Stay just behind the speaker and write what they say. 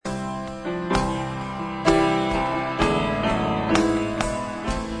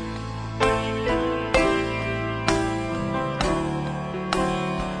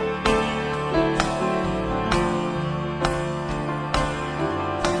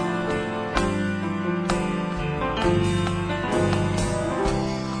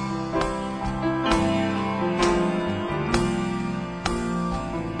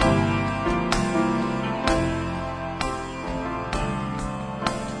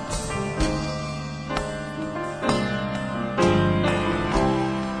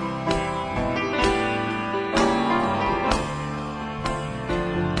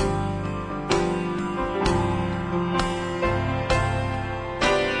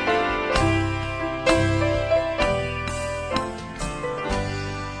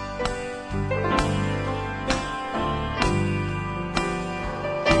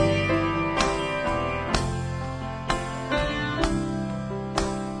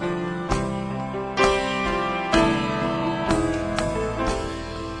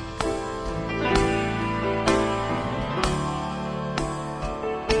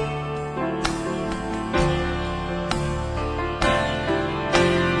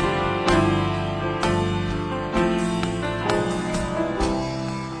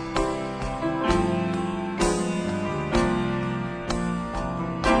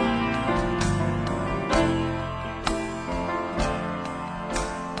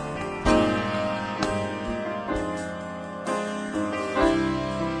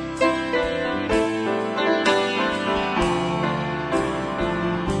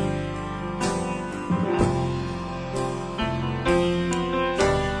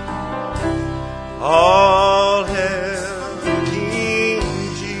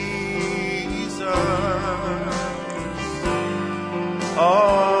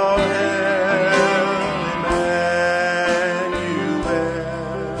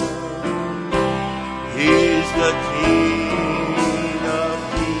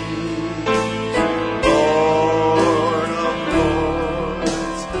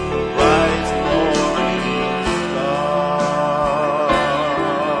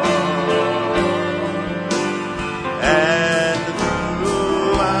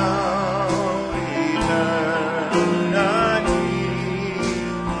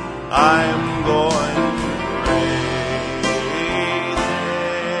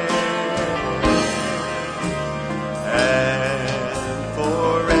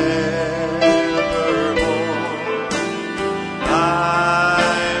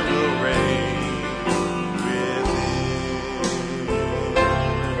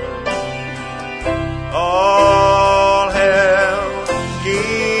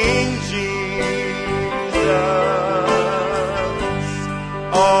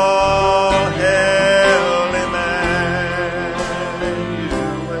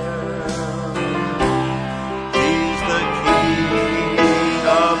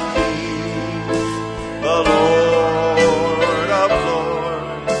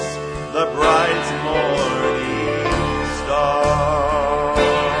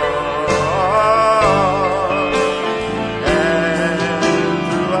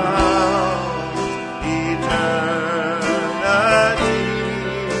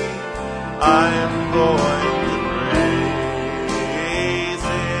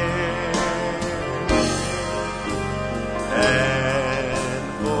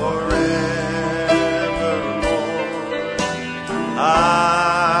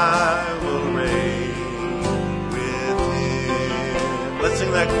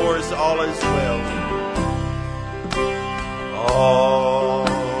that chorus, all is well. All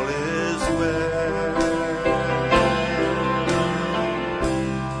is well.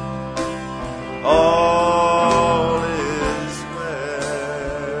 All is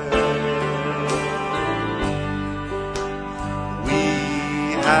well. We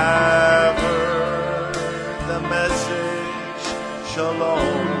have heard the message,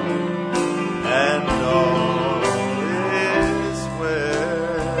 Shalom, and all is well.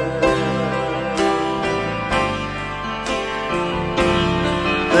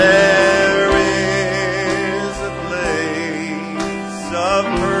 There is a place of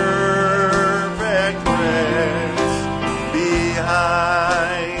perfect rest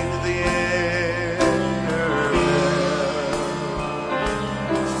behind the inner veil.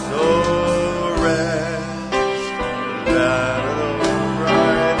 So rest, that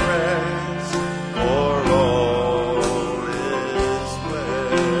bright rest, for all is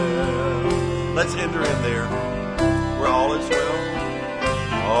well. Let's enter in there, where all is well.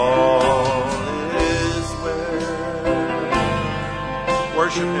 All is well.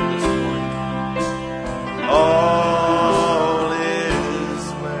 Worship Him this morning. All is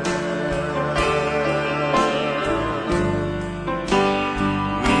well.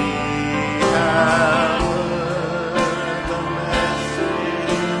 We have heard the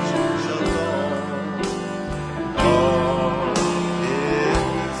message, Shalom. All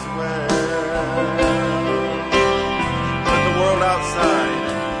is well. Let the world outside.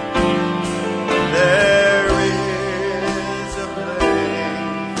 There is a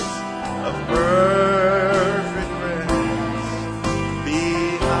place of perfect rest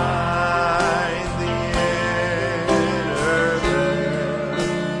behind the inner veil.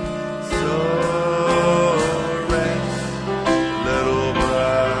 So rest, little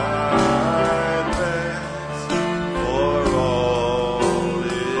bright rest, for all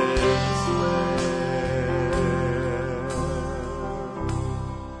is well.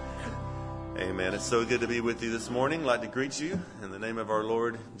 Amen. It's so good to be with you this morning. I'd like to greet you in the name of our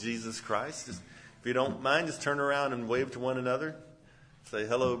Lord Jesus Christ. If you don't mind, just turn around and wave to one another. Say,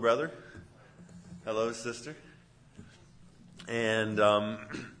 hello, brother. Hello, sister. And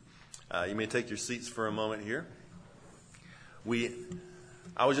you may take your seats for a moment here.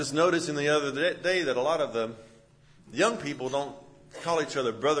 I was just noticing the other day that a lot of the young people don't call each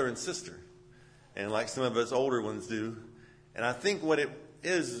other brother and sister, and like some of us older ones do. And I think what it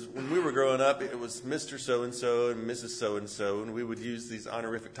is when we were growing up, it was Mr. So-and-so and Mrs. So-and-so, and we would use these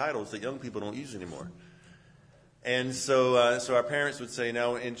honorific titles that young people don't use anymore. And so our parents would say,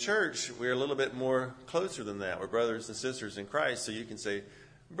 now in church, we're a little bit more closer than that. We're brothers and sisters in Christ, so you can say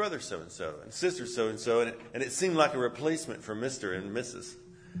brother so-and-so and sister so-and-so, and it seemed like a replacement for Mr. and Mrs.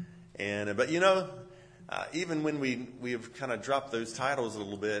 But even when we have kind of dropped those titles a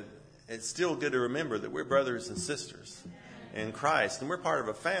little bit, it's still good to remember that we're brothers and sisters in Christ, and we're part of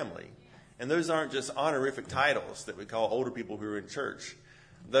a family. And those aren't just honorific titles that we call older people who are in church.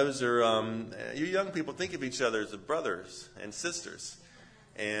 Those are, you young people think of each other as brothers and sisters.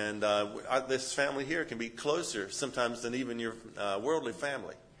 And this family here can be closer sometimes than even your worldly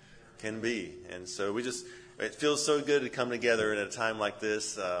family can be. And so it feels so good to come together at a time like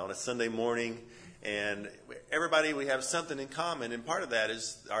this on a Sunday morning. And everybody, we have something in common. And part of that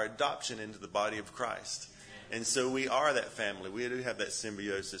is our adoption into the body of Christ. And so we are that family. We do have that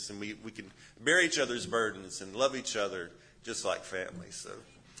symbiosis, and we can bear each other's burdens and love each other just like family. So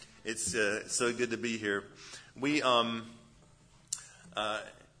it's so good to be here. And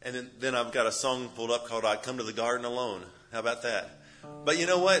then I've got a song pulled up called "I Come to the Garden Alone." How about that? But you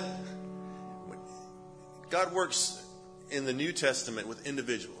know what? God works in the New Testament with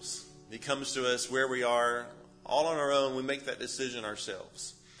individuals. He comes to us where we are, all on our own. We make that decision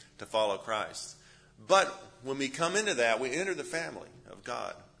ourselves to follow Christ. But when we come into that, we enter the family of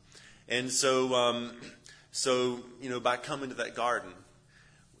God. And so by coming to that garden,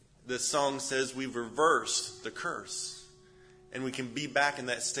 the song says we've reversed the curse. And we can be back in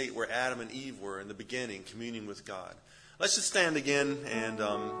that state where Adam and Eve were in the beginning, communing with God. Let's just stand again and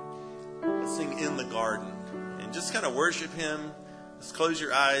let's sing "In the Garden." And just kind of worship Him. Just close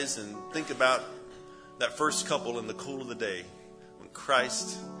your eyes and think about that first couple in the cool of the day when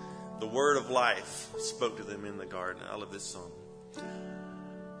Christ, the Word of life, spoke to them in the garden. I love this song.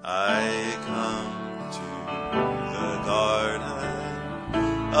 I come to the garden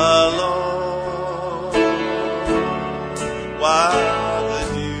alone while the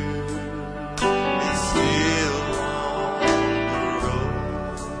dew is still on the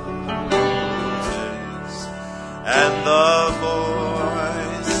roses, and the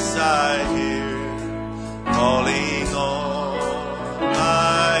voice I hear calling on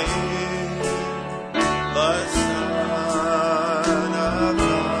my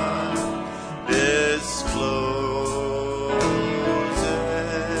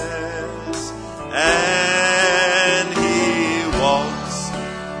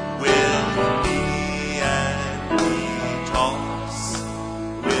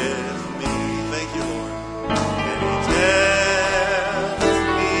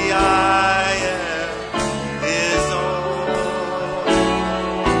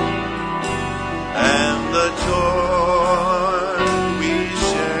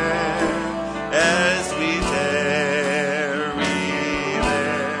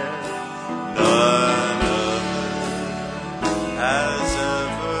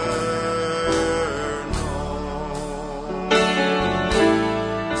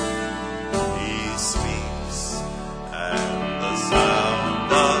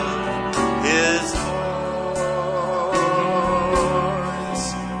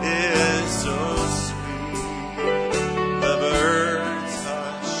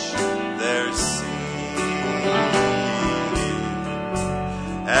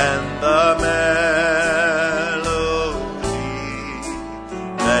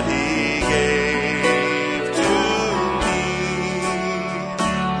that he gave to me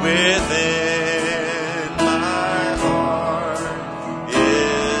within my heart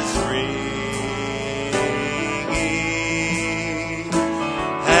is ringing,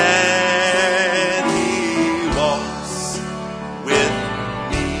 and he walks with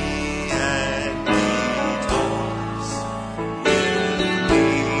me and he talks with me,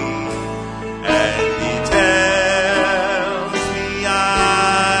 and he tells me I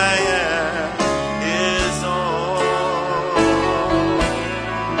am his own,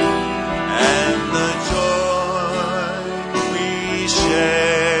 and the joy we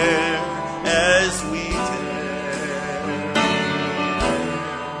share as we tell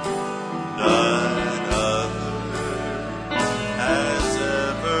none other has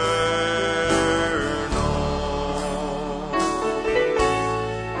ever known.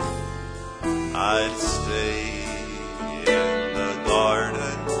 I'd stay in the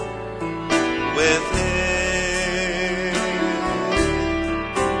garden with him,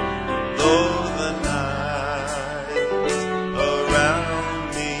 though the night around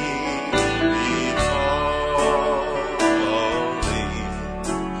me be falling,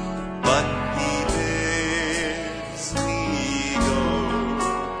 but he bids me go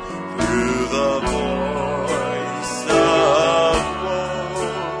through the voice of woe.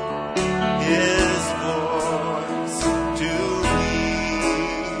 His voice to me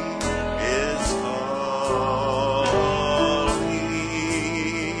is calling,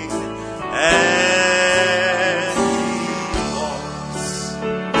 and he walks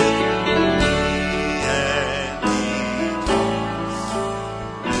with me and he talks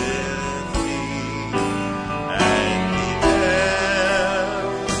with me, and he tells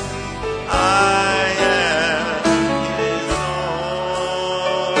I am his own,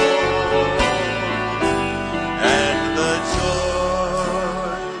 and the joy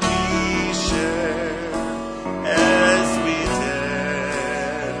we share as we tell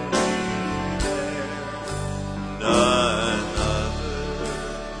none other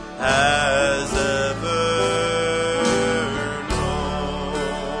has ever known.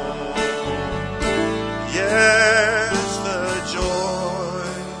 Yes, the joy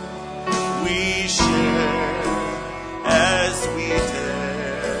we share as we tell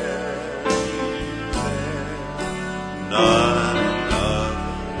none other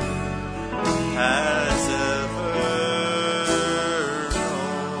has ever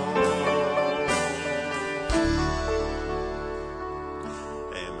known.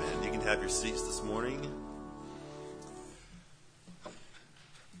 Amen. You can have your seats this morning.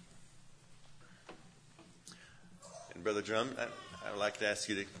 And Brother Drum, I would like to ask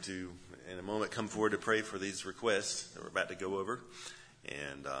you to, in a moment, come forward to pray for these requests that we're about to go over.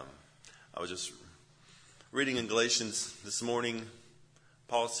 And I was just reading in Galatians this morning,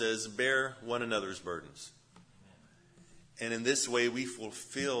 Paul says, bear one another's burdens. And in this way, we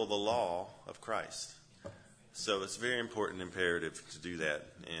fulfill the law of Christ. So it's very important, imperative to do that.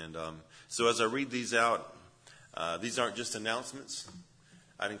 And so as I read these out, these aren't just announcements.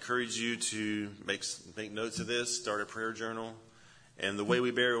 I'd encourage you to make notes of this, start a prayer journal. And the way we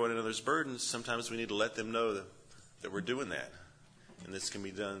bear one another's burdens, sometimes we need to let them know that we're doing that. And this can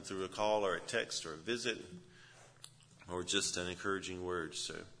be done through a call or a text or a visit or just an encouraging word.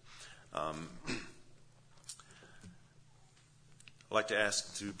 So I'd like to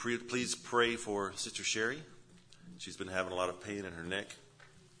ask to please pray for Sister Sherry. She's been having a lot of pain in her neck.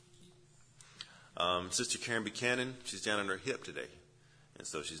 Sister Karen Buchanan, she's down in her hip today, and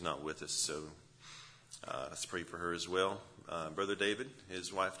so she's not with us. So let's pray for her as well. Brother David,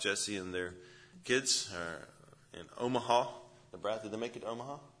 his wife Jessie, and their kids are in Omaha. Did they make it to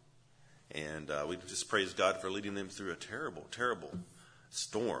Omaha? And we just praise God for leading them through a terrible, terrible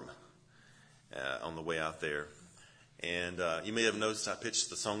storm on the way out there. And you may have noticed I pitched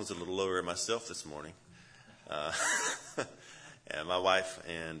the songs a little lower myself this morning. And my wife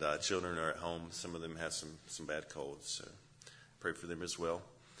and children are at home. Some of them have some bad colds, so pray for them as well.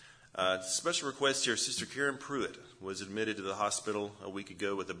 Special request here. Sister Karen Pruitt was admitted to the hospital a week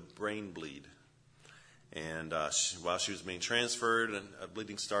ago with a brain bleed. And while she was being transferred, a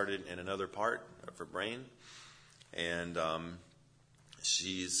bleeding started in another part of her brain. And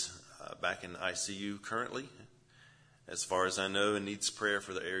she's back in ICU currently, as far as I know, and needs prayer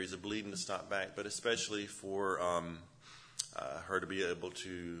for the areas of bleeding to stop back, but especially for her to be able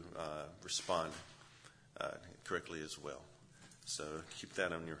to respond correctly as well. So keep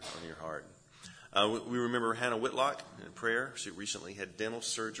that on your heart. We remember Hannah Whitlock in prayer. She recently had dental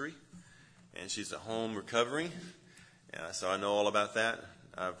surgery, and she's at home recovering. So I know all about that.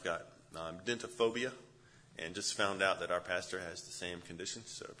 I've got dentophobia, and just found out that our pastor has the same condition,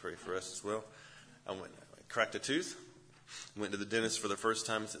 so pray for us as well. I cracked a tooth, went to the dentist for the first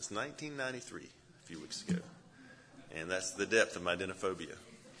time since 1993, a few weeks ago. And that's the depth of my dentophobia.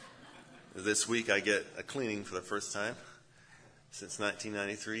 This week I get a cleaning for the first time since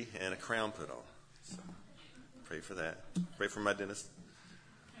 1993 and a crown put on. So pray for that. Pray for my dentist.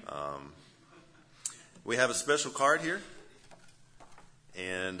 We have a special card here.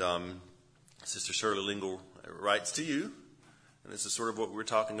 And Sister Shirley Lingle writes to you. And this is sort of what we were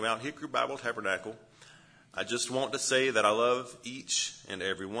talking about. Hickory Bible Tabernacle. I just want to say that I love each and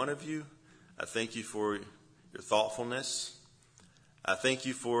every one of you. I thank you for your thoughtfulness. I thank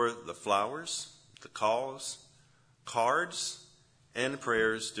you for the flowers, the calls, cards, and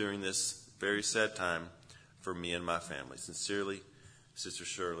prayers during this very sad time for me and my family. Sincerely, Sister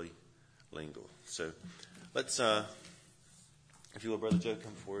Shirley Lingle. So let's, if you will, Brother Joe,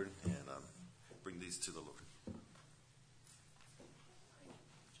 come forward and bring these to the Lord.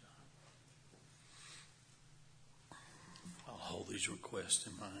 I'll hold these requests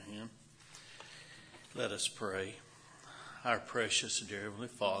in my hand. Let us pray. Our precious dear Heavenly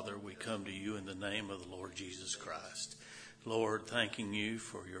Father, we come to you in the name of the Lord Jesus Christ. Lord, thanking you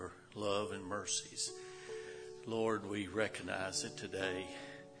for your love and mercies. Lord, we recognize it today.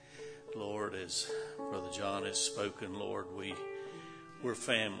 Lord, as Brother John has spoken, Lord, we're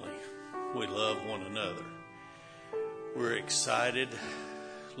family. We love one another. We're excited,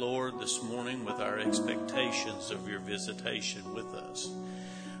 Lord, this morning with our expectations of your visitation with us.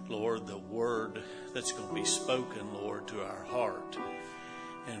 Lord, the word that's going to be spoken, Lord, to our heart.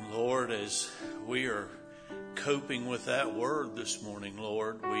 And Lord, as we are coping with that word this morning,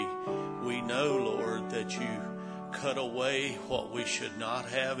 Lord, we know, Lord, that you cut away what we should not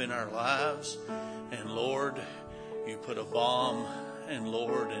have in our lives. And Lord, you put a balm and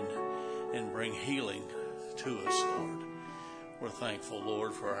Lord, and bring healing to us, Lord. We're thankful,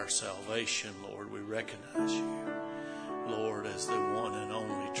 Lord, for our salvation, Lord. We recognize you, Lord, as the one and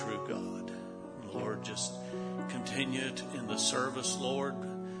only true God. Lord, just continue in the service, Lord.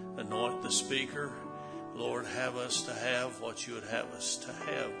 Anoint the speaker. Lord, have us to have what you would have us to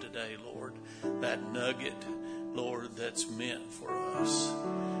have today, Lord. That nugget, Lord, that's meant for us.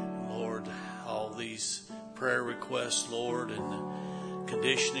 Lord, all these prayer requests, Lord, and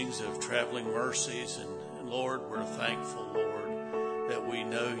conditionings of traveling mercies. And Lord, we're thankful, Lord, that we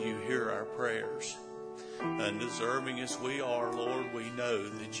know you hear our prayers. Undeserving as we are, Lord, we know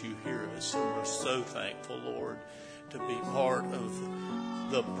that you hear us. And we're so thankful, Lord, to be part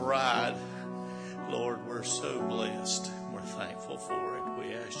of the bride. Lord, we're so blessed. We're thankful for it.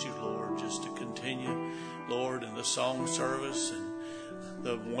 We ask you, Lord, just to continue, Lord, in the song service and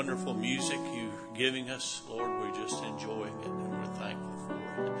the wonderful music you're giving us. Lord, we're just enjoying it and we're thankful for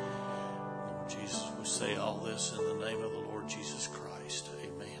it. Lord Jesus, we say all this in the name of the Lord Jesus Christ.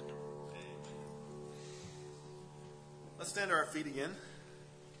 Amen. Let's stand to our feet again.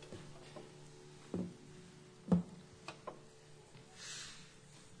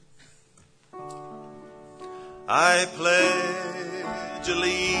 I pledge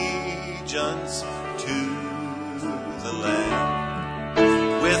allegiance to the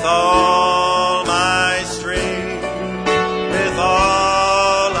Lamb with all my strength, with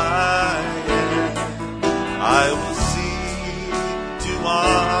all I am. I will seek to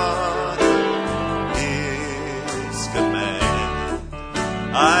honor His command.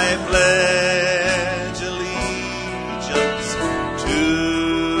 I pledge allegiance to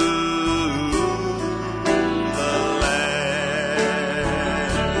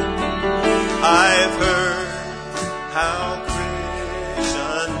I've heard how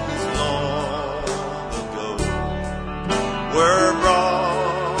Christians long ago were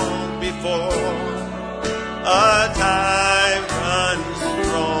brought before a time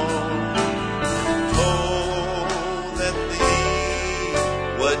unstrong, told that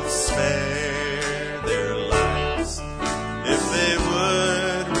they would spare their lives if they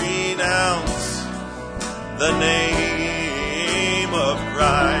would renounce the name of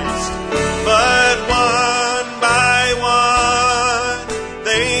Christ. But one by one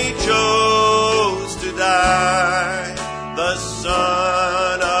they chose to die. The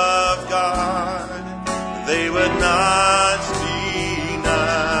Son of God they would not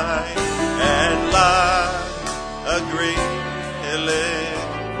deny, and like a great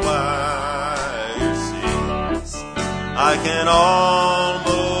choir sings, I can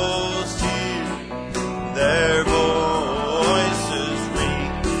almost hear their voices ring.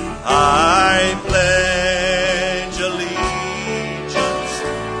 I pledge allegiance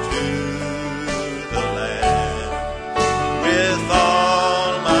to the Lamb with all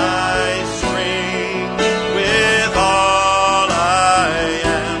my strength,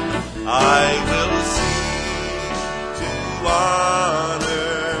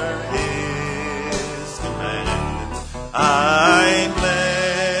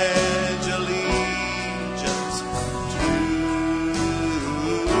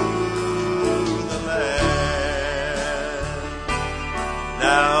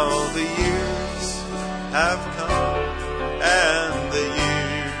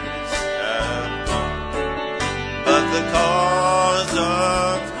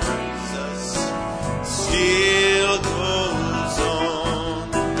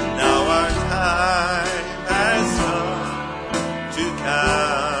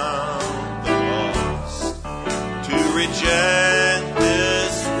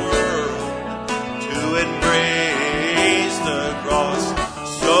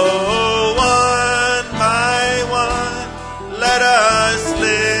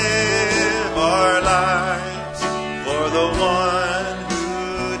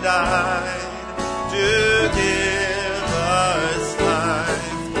 died to give us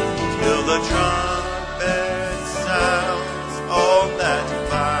life till the trumpet sounds on that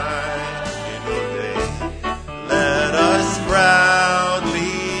final day. Let us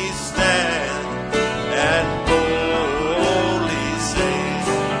proudly stand and boldly say,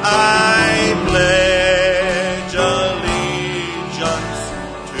 I pledge allegiance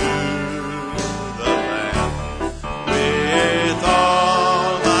to the Lamb. With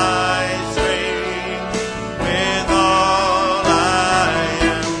all my strength, with all I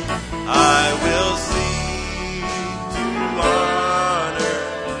am, I will seek to honor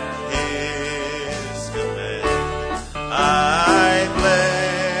His command. I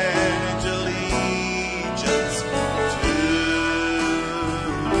pledge allegiance to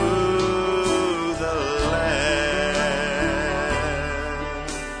the Lamb.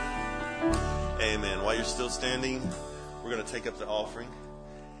 Amen. While you're still standing, we're going to take up the offering,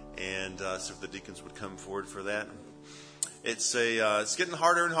 and so if the deacons would come forward for that. It's getting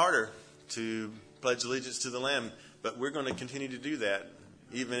harder and harder to pledge allegiance to the Lamb, but we're going to continue to do that,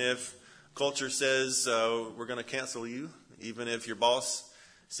 even if culture says we're going to cancel you, even if your boss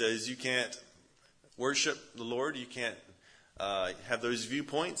says you can't worship the Lord, you can't have those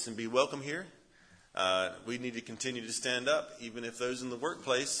viewpoints and be welcome here. We need to continue to stand up, even if those in the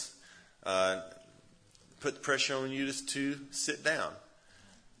workplace put pressure on you to sit down.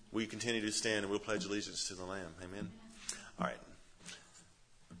 We continue to stand and we'll pledge allegiance to the Lamb. Amen. All right.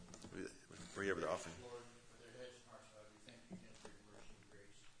 Bring over the offering. Lord, for their heads and hearts, God, we thank you again for your mercy and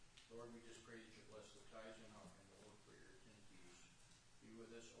grace. Lord, we just pray that you bless the tithes and offering, Lord, for your attendant use. Be with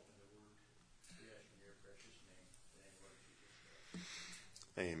us, open the word. We ask in your precious name, in the name of Jesus Christ.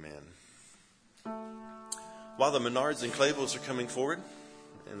 Amen. While the Menards and Clavels are coming forward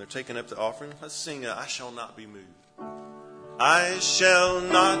and they're taking up the offering, let's sing I Shall Not Be Moved. I shall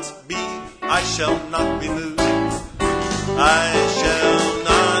not be moved. I shall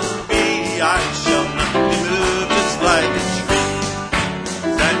not be, I shall not be moved, just like a tree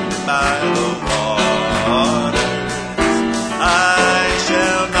standing by the waters. I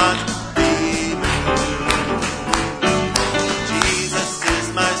shall not be moved. Jesus is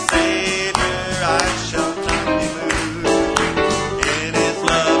my Savior. I shall not be moved. In His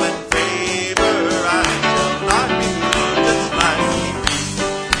love and favor, I shall not be moved, just like a tree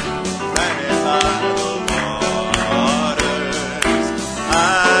planted by the waters.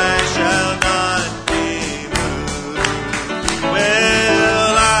 I shall not be moved.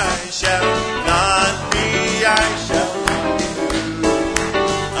 Well, I shall not be, I shall not be moved.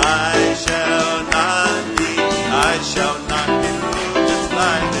 I shall not be, I shall not be moved, just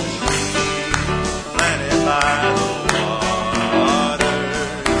like a tree planted by the waters.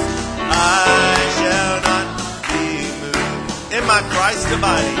 I shall not be moved. In my Christ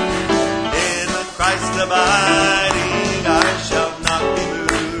abiding, in my Christ abiding, I shall not be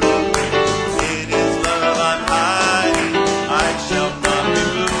moved. In His love I'm hiding, I shall not be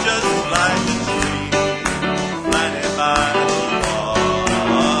moved, just like a tree planted by the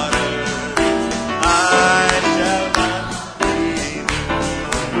waters. I shall not be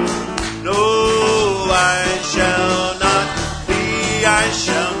moved. No, I shall not be, I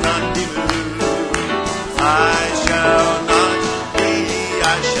shall not be moved. I shall not be,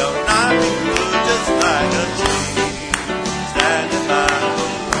 I shall not be moved, just like a tree standing by the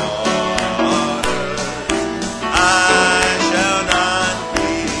waters. I shall not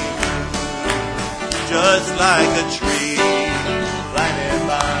be moved, just like a tree planted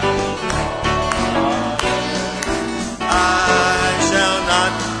by the waters. I shall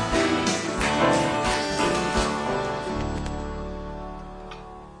not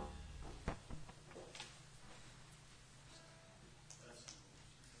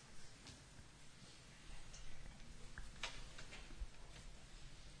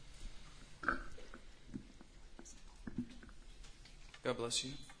God bless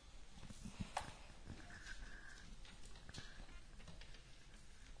you.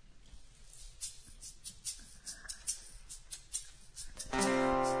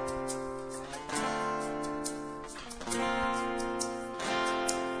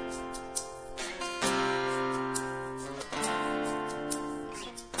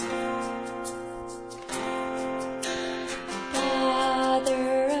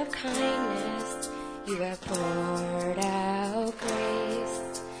 Father of kindness, you have poured out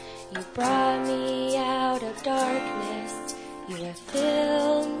grace. You brought me out of darkness. You have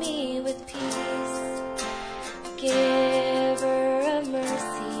filled me with peace. Giver of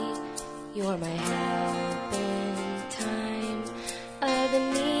mercy, you're my help in time of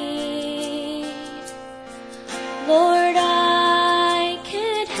need. Lord, I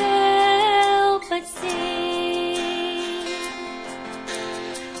can't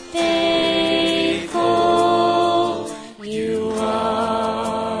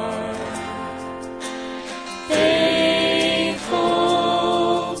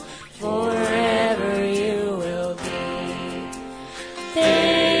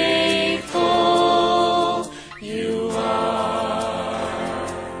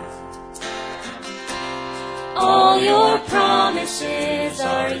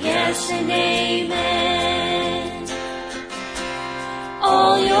are yes and amen.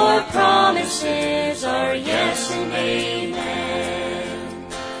 All your promises are yes and amen.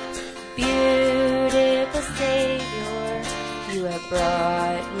 Beautiful Savior, you have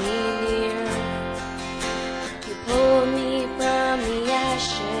brought me near. You pulled me from the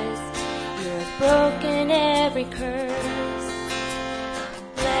ashes. You have broken every curse.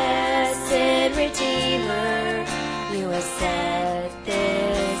 Blessed Redeemer, you have set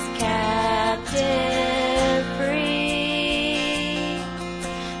this captive free.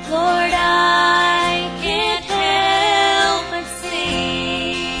 Lord, I can't help but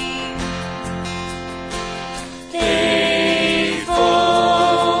sing.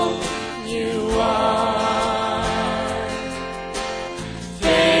 Faithful you are.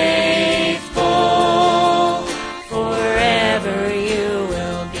 Faithful forever you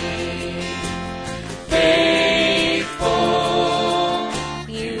will be. Faithful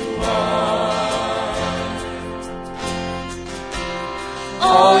you are.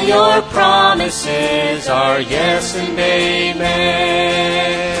 All your promises are yes and amen.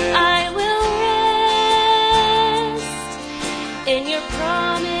 I will rest in your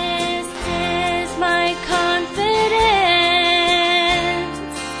promises. My confidence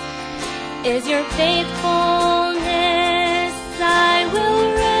is your faithfulness. I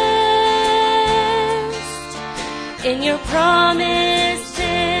will rest in your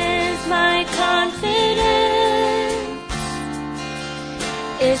promises. My confidence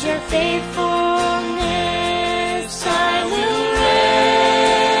is your faithfulness. I will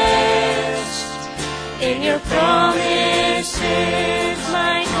rest in your promises.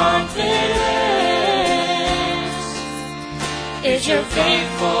 My confidence is your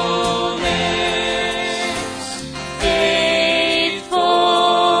faithfulness. Faithful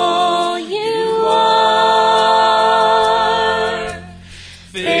you are.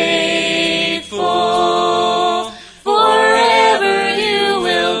 Faithful forever you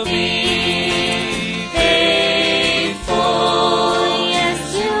will be. Faithful,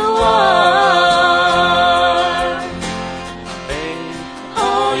 yes you are.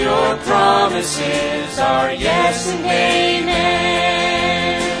 All your promises are yes and amen.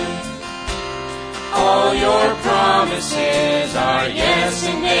 All your promises are yes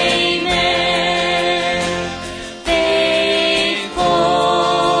and amen. Faithful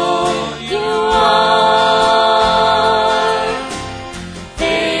you are.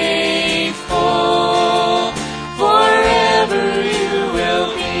 Faithful forever you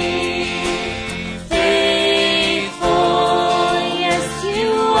will be. Faithful, yes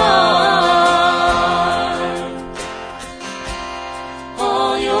you are.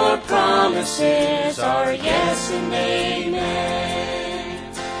 All your promises are yes and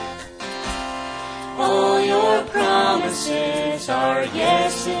amen. All your promises are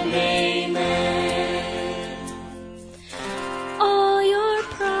yes and amen. All your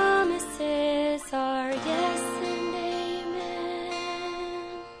promises are yes and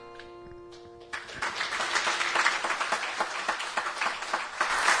amen.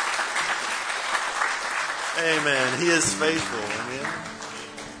 Amen. He is faithful. Amen.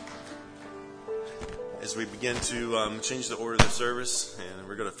 As we begin to change the order of the service, and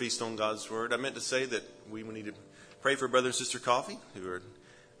we're going to feast on God's Word, I meant to say that we need to pray for Brother and Sister Coffee, who are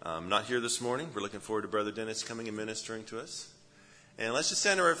not here this morning. We're looking forward to Brother Dennis coming and ministering to us. And let's just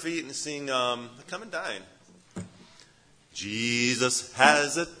stand to our feet and sing Come and Dine. Jesus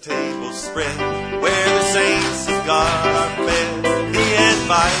has a table spread where the saints of God are fed. He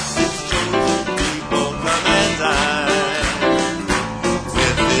invites his chosen people, come and dine.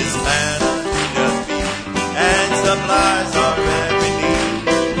 With his manna he does feed and supplies our every need.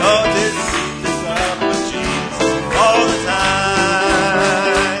 Oh, this is the cup of Jesus all the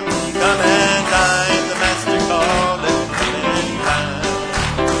time. Come and dine, the Master called it. Come and dine.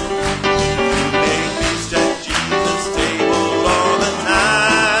 They feast at Jesus' table all the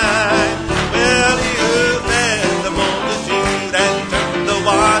time. Well, he fed the multitude and turned the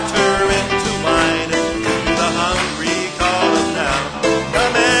water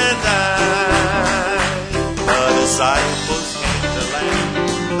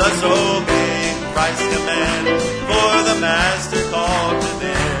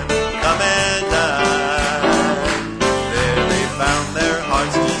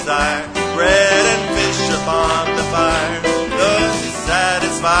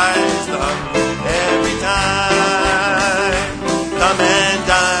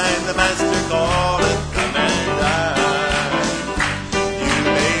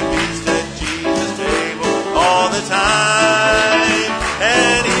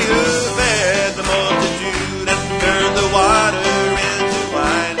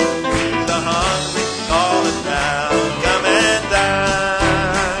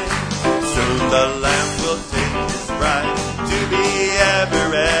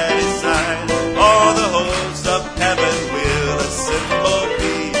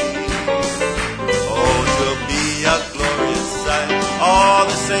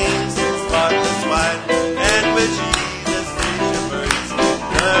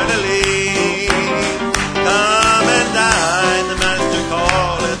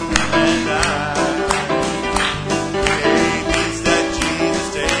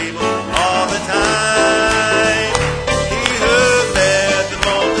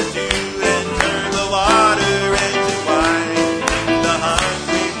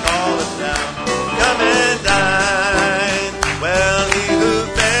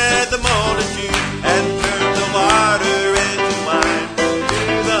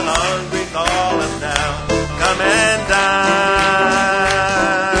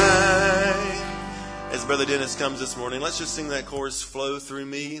Brother Dennis comes this morning, let's just sing that chorus, Flow Through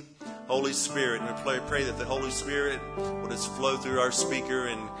Me, Holy Spirit. And we pray that the Holy Spirit will just flow through our speaker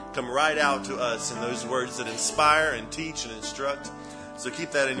and come right out to us in those words that inspire and teach and instruct. So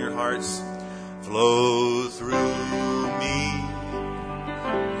keep that in your hearts. Flow through me,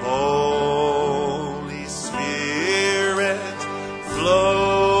 Holy Spirit,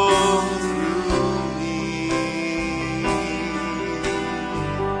 flow.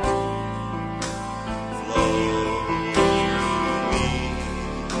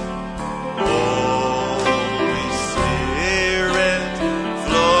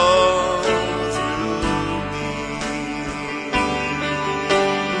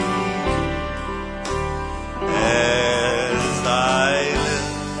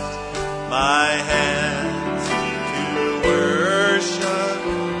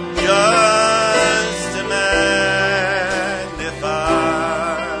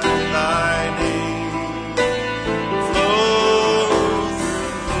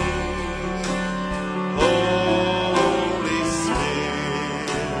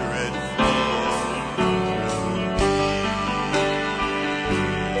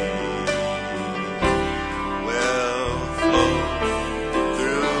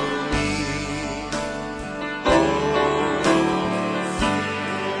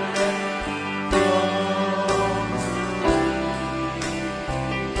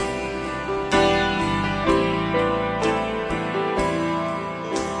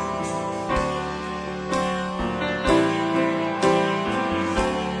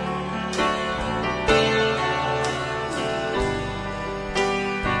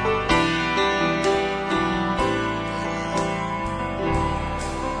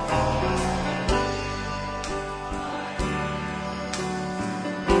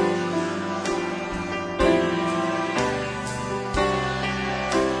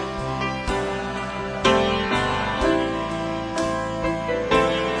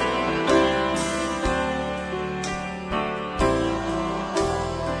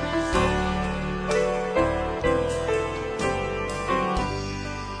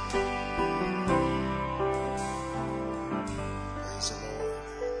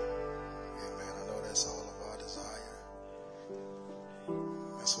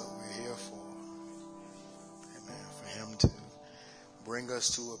 Bring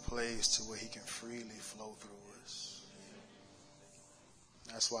us to a place to where he can freely flow through us.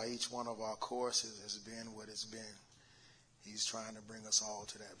 That's why each one of our courses has been what it's been. He's trying to bring us all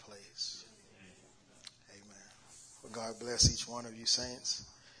to that place. Amen. Well, God bless each one of you saints.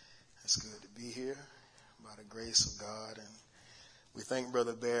 It's good to be here by the grace of God. And we thank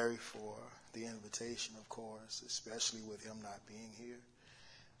Brother Barry for the invitation, of course, especially with him not being here.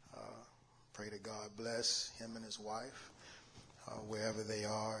 Pray that God bless him and his wife. Wherever they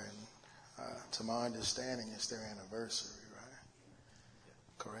are, and to my understanding, it's their anniversary, right?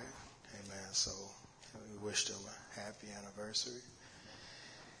 Correct? Amen. So we wish them a happy anniversary.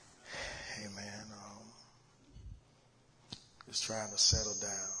 Amen. Just trying to settle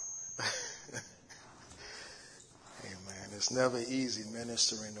down. Amen. It's never easy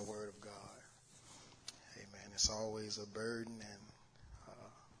ministering the Word of God. Amen. It's always a burden and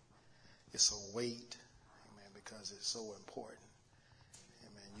it's a weight. Amen. Because it's so important.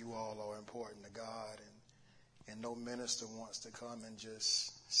 You all are important to God, and no minister wants to come and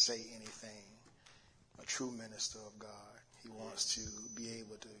just say anything. A true minister of God, he wants to be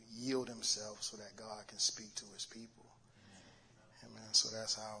able to yield himself so that God can speak to his people. Amen. So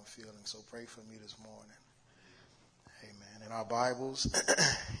that's how I'm feeling. So pray for me this morning. Amen. In our Bibles,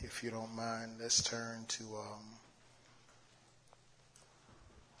 if you don't mind, let's turn to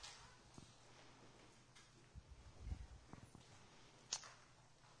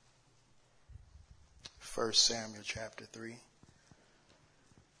 1 Samuel chapter 3.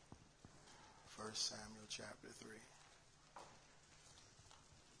 1 Samuel chapter 3.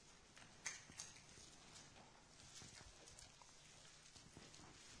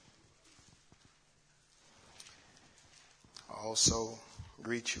 I also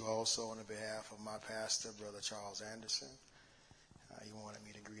greet you also on the behalf of my pastor, Brother Charles Anderson. He wanted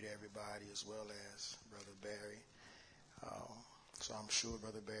me to greet everybody as well as Brother Barry. So I'm sure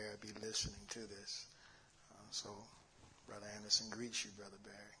Brother Barry will be listening to this. So Brother Anderson greets you, Brother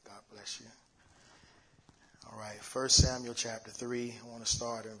Barry. God bless you. All right, 1 Samuel chapter 3. I want to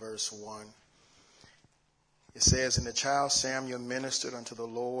start in verse 1. It says, And the child Samuel ministered unto the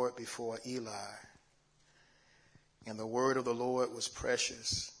Lord before Eli. And the word of the Lord was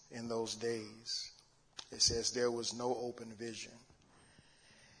precious in those days. It says there was no open vision.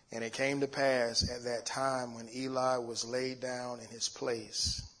 And it came to pass at that time when Eli was laid down in his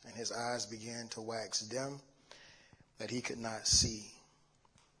place, and his eyes began to wax dim, that he could not see.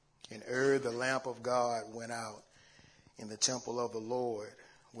 And the lamp of God went out in the temple of the Lord,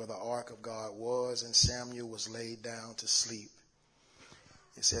 where the ark of God was, and Samuel was laid down to sleep.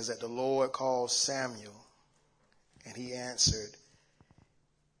 It says that the Lord called Samuel, and he answered,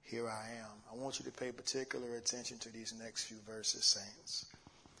 "Here I am." I want you to pay particular attention to these next few verses, saints.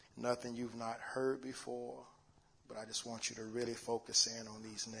 Nothing you've not heard before, but I just want you to really focus in on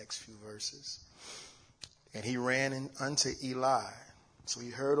these next few verses. And he ran unto Eli. So he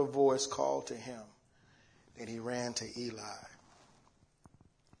heard a voice call to him. Then he ran to Eli.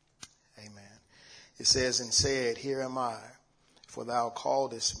 Amen. It says, and said, "Here am I, for thou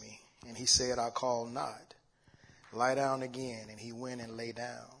calledest me." And he said, "I call not. Lie down again." And he went and lay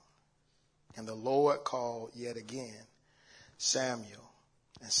down. And the Lord called yet again, "Samuel."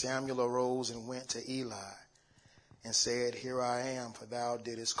 And Samuel arose and went to Eli and said, "Here I am, for thou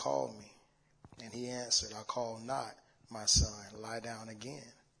didst call me." And he answered, "I call not, my son. Lie down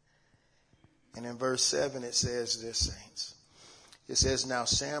again." And in verse 7 it says this, saints. It says, "Now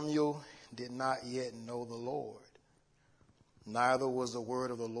Samuel did not yet know the Lord, neither was the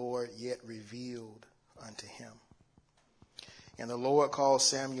word of the Lord yet revealed unto him. And the Lord called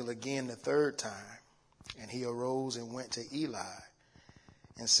Samuel again the third time, and he arose and went to Eli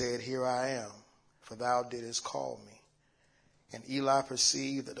and said, "Here I am, for thou didst call me." And Eli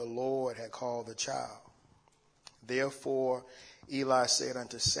perceived that the Lord had called the child. Therefore Eli said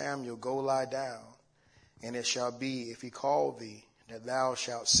unto Samuel, "Go lie down, and it shall be, if he call thee, that thou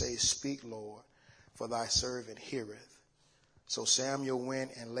shalt say, Speak, Lord, for thy servant heareth." So Samuel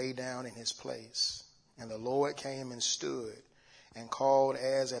went and lay down in his place. And the Lord came and stood and called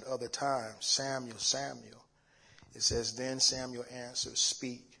as at other times, "Samuel, Samuel." It says, then Samuel answered,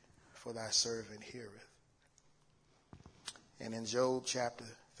 "Speak, for thy servant heareth." And in Job chapter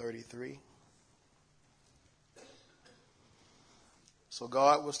 33. So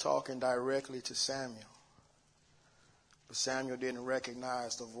God was talking directly to Samuel. But Samuel didn't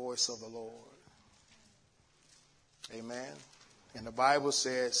recognize the voice of the Lord. Amen. And the Bible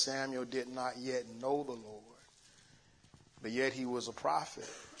said Samuel did not yet know the Lord. But yet he was a prophet.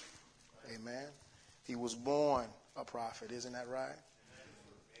 Amen. He was born a prophet, isn't that right?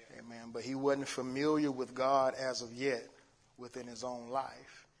 Amen. But he wasn't familiar with God as of yet within his own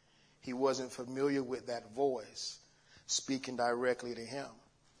life. He wasn't familiar with that voice speaking directly to him.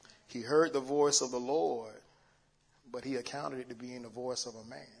 He heard the voice of the Lord, but he accounted it to be in the voice of a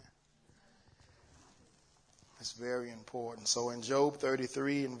man. It's very important. So in Job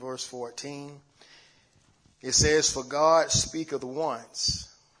 33 and verse 14, it says, "For God speaketh once,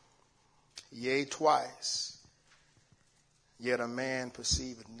 yea, twice, yet a man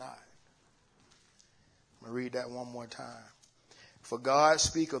perceiveth not." I'm going to read that one more time. "For God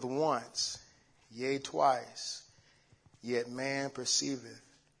speaketh once, yea, twice, yet man perceiveth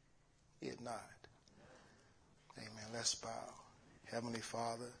it not." Amen. Let's bow. Heavenly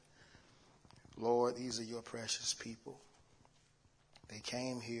Father, Lord, these are your precious people. They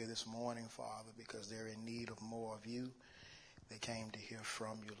came here this morning, Father, because they're in need of more of you. They came to hear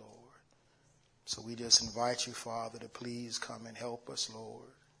from you, Lord. So we just invite you, Father, to please come and help us,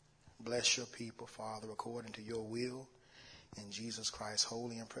 Lord. Bless your people, Father, according to your will. In Jesus Christ's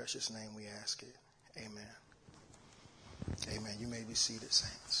holy and precious name we ask it. Amen. Amen. You may be seated,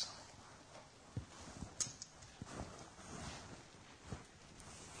 saints.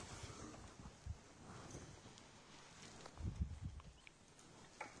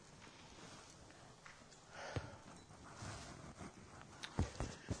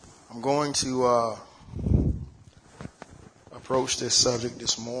 I'm going to approach this subject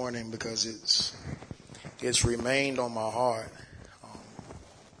this morning because it's remained on my heart.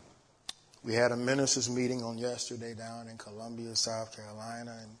 We had a ministers meeting on yesterday down in Columbia, South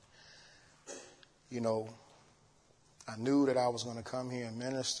Carolina, and I knew that I was going to come here and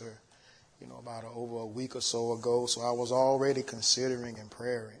minister, about over a week or so ago. So I was already considering and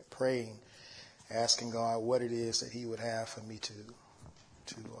praying, asking God what it is that He would have for me to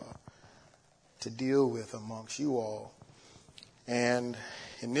deal with amongst you all. And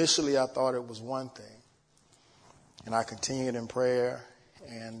initially I thought it was one thing, and I continued in prayer.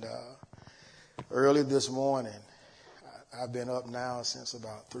 And early this morning, I've been up now since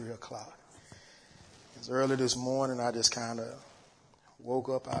about 3 o'clock. It's early this morning, I just kind of woke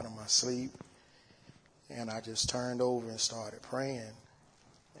up out of my sleep, and I just turned over and started praying.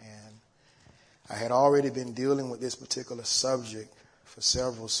 And I had already been dealing with this particular subject for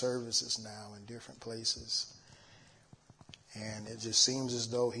several services now in different places. And it just seems as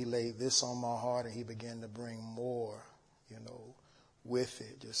though he laid this on my heart and he began to bring more, with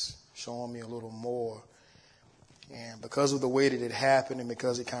it, just showing me a little more. And because of the way that it happened and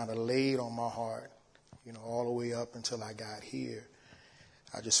because it kind of laid on my heart, all the way up until I got here,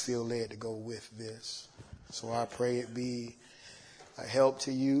 I just feel led to go with this. So I pray it be a help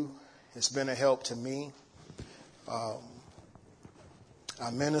to you. It's been a help to me. I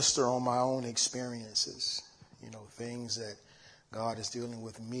minister on my own experiences, things that God is dealing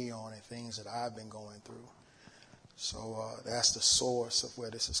with me on and things that I've been going through. So that's the source of where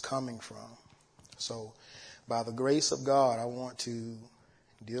this is coming from. So by the grace of God, I want to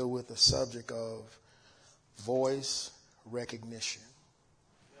deal with the subject of voice recognition.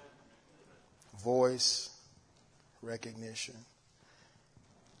 Voice recognition.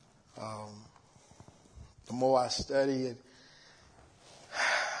 The more I study it,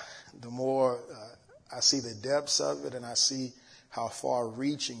 the more I see the depths of it and I see how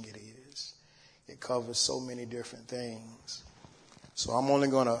far-reaching it is. It covers so many different things. So I'm only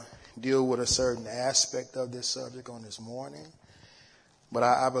going to deal with a certain aspect of this subject on this morning. But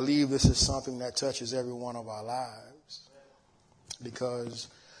I believe this is something that touches every one of our lives. Because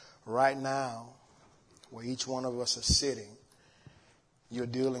right now, where each one of us are sitting, you're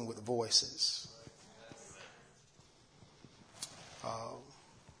dealing with voices.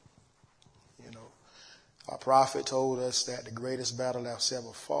 Our prophet told us that the greatest battle that's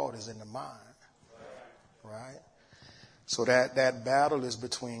ever fought is in the mind. Right? So that battle is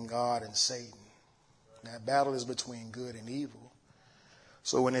between God and Satan. That battle is between good and evil.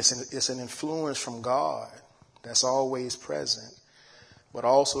 So when it's an influence from God that's always present, but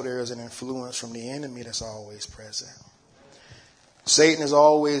also there is an influence from the enemy that's always present. Satan is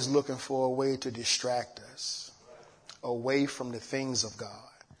always looking for a way to distract us away from the things of God.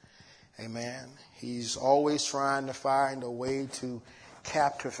 Amen. He's always trying to find a way to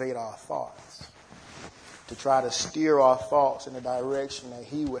captivate our thoughts, to try to steer our thoughts in the direction that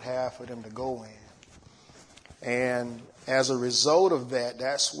he would have for them to go in. And as a result of that,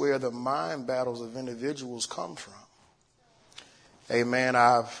 that's where the mind battles of individuals come from. Amen.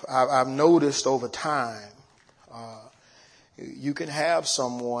 I've noticed over time, you can have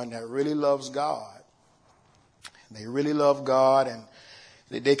someone that really loves God. They really love God and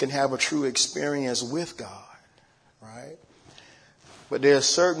they can have a true experience with God, right? But there are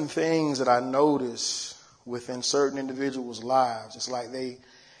certain things that I notice within certain individuals' lives. It's like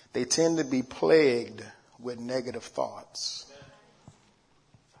they tend to be plagued with negative thoughts.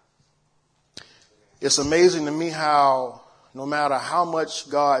 It's amazing to me how no matter how much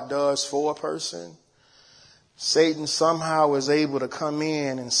God does for a person, Satan somehow is able to come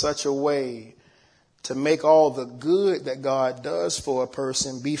in such a way to make all the good that God does for a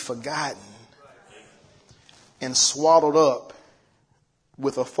person be forgotten and swallowed up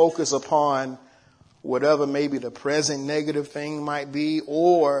with a focus upon whatever maybe the present negative thing might be,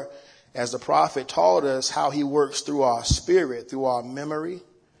 or as the prophet taught us, how he works through our spirit, through our memory.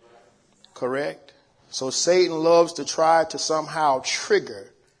 Correct? So Satan loves to try to somehow trigger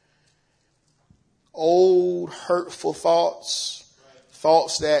old hurtful thoughts,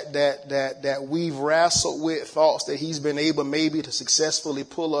 thoughts that we've wrestled with, thoughts that he's been able maybe to successfully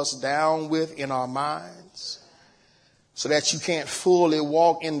pull us down with in our minds, so that you can't fully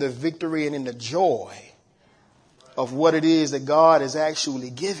walk in the victory and in the joy of what it is that God has actually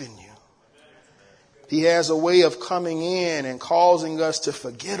given you. He has a way of coming in and causing us to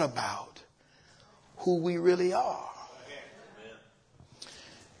forget about who we really are.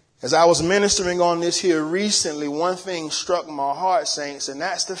 As I was ministering on this here recently, one thing struck my heart, saints, and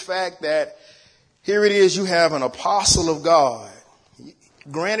that's the fact that here it is, you have an apostle of God.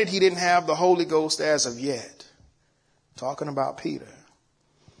 Granted, he didn't have the Holy Ghost as of yet. Talking about Peter.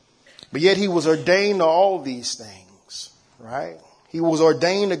 But yet he was ordained to all these things, right? He was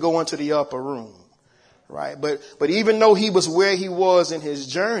ordained to go into the upper room, right? But even though he was where he was in his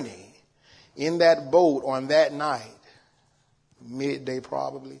journey, in that boat on that night, midday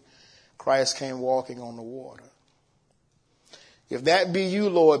probably, Christ came walking on the water. If that be you,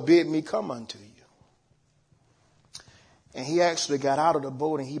 Lord, bid me come unto you. And he actually got out of the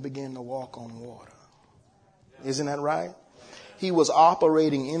boat and he began to walk on water. Isn't that right? He was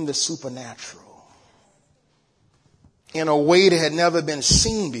operating in the supernatural in a way that had never been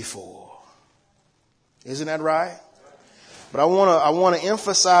seen before. Isn't that right? But I want to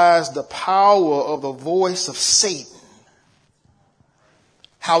emphasize the power of the voice of Satan.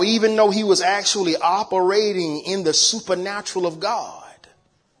 How even though he was actually operating in the supernatural of God,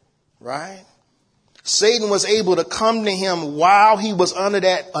 right? Satan was able to come to him while he was under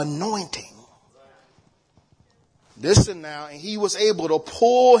that anointing. Listen now, and he was able to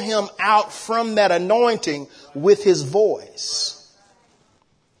pull him out from that anointing with his voice.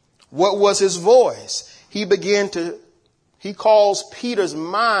 What was his voice? He caused Peter's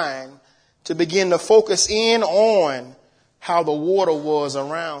mind to begin to focus in on how the water was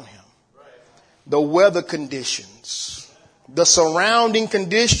around him, the weather conditions, the surrounding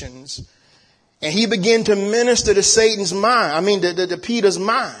conditions, and he began to minister to Satan's mind. To Peter's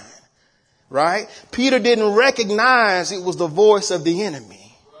mind, right? Peter didn't recognize it was the voice of the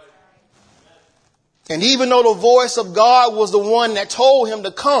enemy. And even though the voice of God was the one that told him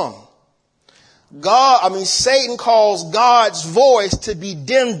to come, Satan caused God's voice to be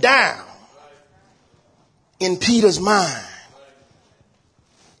dimmed down in Peter's mind.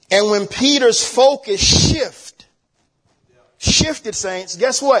 And when Peter's focus shifted, saints,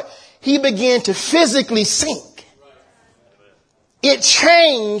 guess what? He began to physically sink. It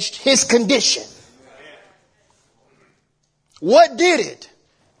changed his condition. What did it?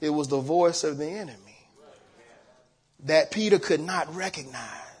 It was the voice of the enemy that Peter could not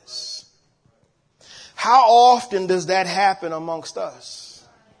recognize. How often does that happen amongst us?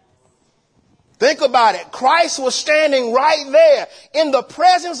 Think about it. Christ was standing right there in the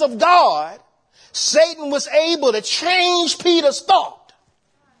presence of God. Satan was able to change Peter's thought.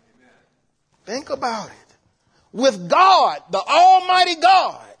 Think about it. With God, the Almighty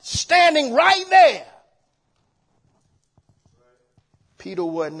God, standing right there, Peter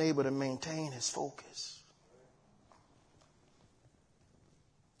wasn't able to maintain his focus.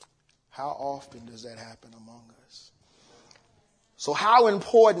 How often does that happen among us? So how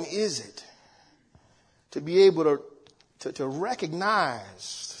important is it to be able to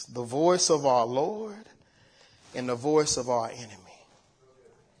recognize the voice of our Lord and the voice of our enemy?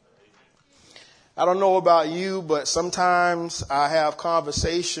 I don't know about you, but sometimes I have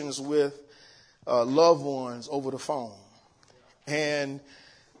conversations with loved ones over the phone. And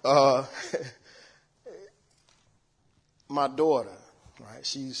my daughter, right,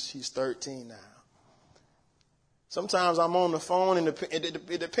 she's 13 now. Sometimes I'm on the phone and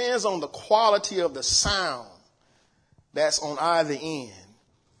it depends on the quality of the sound that's on either end.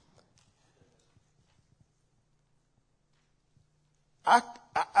 I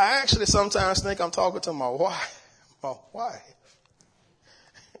actually sometimes think I'm talking to my wife.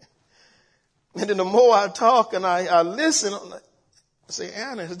 And then the more I talk and I listen, I say,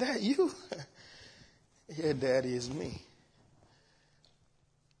 Anna, is that you? Yeah, Daddy, it's me.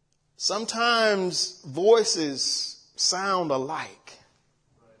 Sometimes voices sound alike.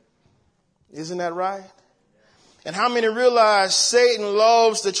 Isn't that right? And how many realize Satan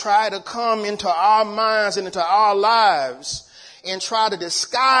loves to try to come into our minds and into our lives and try to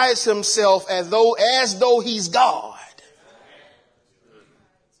disguise himself as though he's God?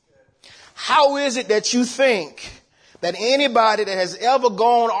 How is it that you think that anybody that has ever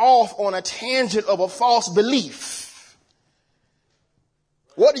gone off on a tangent of a false belief,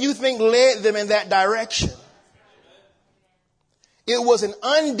 what do you think led them in that direction? It was an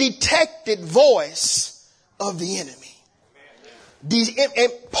undetected voice of the enemy,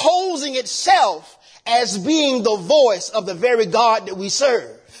 imposing itself as being the voice of the very God that we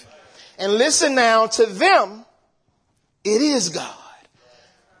serve. And listen now, to them, it is God.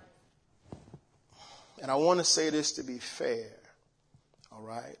 And I want to say this to be fair, all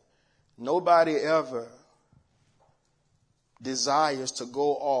right? Nobody ever desires to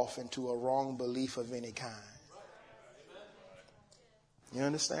go off into a wrong belief of any kind. You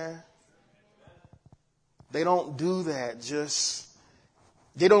understand? They don't do that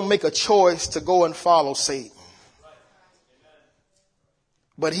they don't make a choice to go and follow Satan.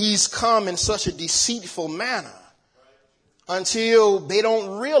 But he's come in such a deceitful manner until they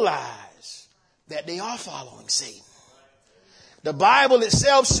don't realize that they are following Satan. The Bible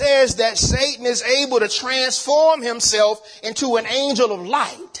itself says that Satan is able to transform himself into an angel of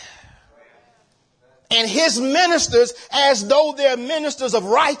light. And his ministers as though they're ministers of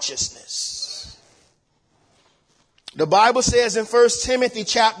righteousness. The Bible says in 1 Timothy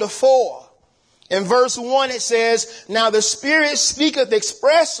chapter 4, in verse 1 it says, now the Spirit speaketh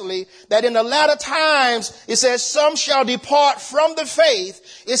expressly that in the latter times, it says, some shall depart from the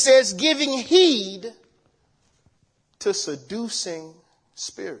faith. It says, giving heed to seducing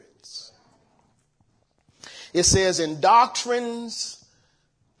spirits. It says, in doctrines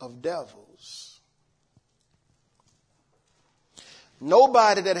of devils.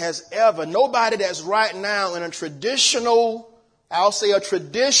 Nobody that's right now in a traditional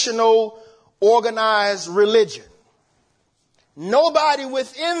organized religion, nobody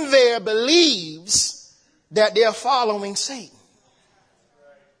within there believes that they're following Satan.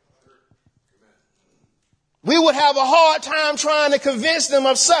 we would have a hard time trying to convince them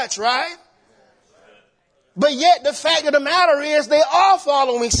of such, right? But yet the fact of the matter is they are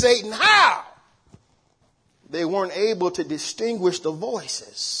following Satan. How? They weren't able to distinguish the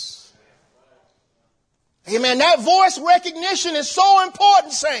voices. Amen. That voice recognition is so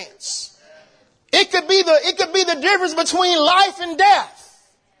important, saints. It could be the difference between life and death.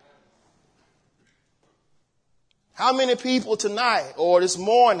 How many people tonight or this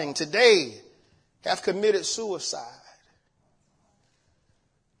morning, today, have committed suicide?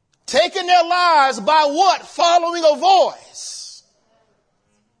 Taking their lives by what? Following a voice.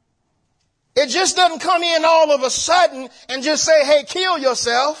 It just doesn't come in all of a sudden and just say, hey, kill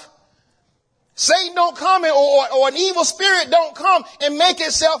yourself. Satan don't come in, or an evil spirit don't come and make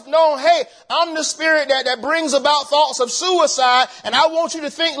itself known. Hey, I'm the spirit that brings about thoughts of suicide, and I want you to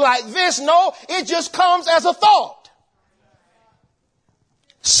think like this. No, it just comes as a thought.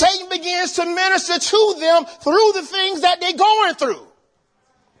 Satan begins to minister to them through the things that they're going through,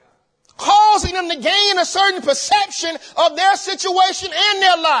 causing them to gain a certain perception of their situation and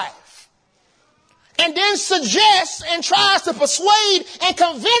their life. And then suggests and tries to persuade and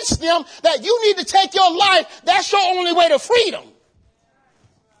convince them that you need to take your life. That's your only way to freedom.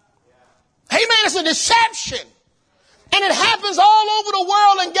 Amen. It's a deception. And it happens all over the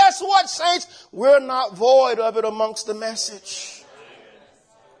world. And guess what, saints? We're not void of it amongst the message.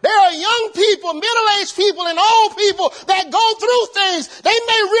 There are young people, middle-aged people, and old people that go through things. They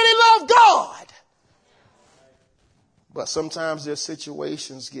may really love God. But sometimes their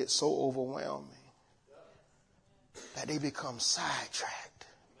situations get so overwhelming that they become sidetracked,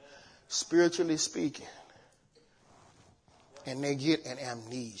 spiritually speaking, and they get an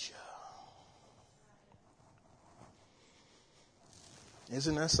amnesia.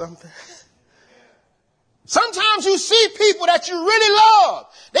 Isn't that something? Sometimes you see people that you really love.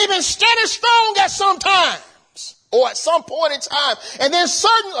 They've been steady strong at some times or at some point in time. And then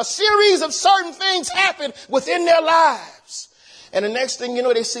a series of certain things happen within their lives. And the next thing you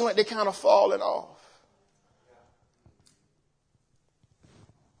know, they seem like they're kind of falling off.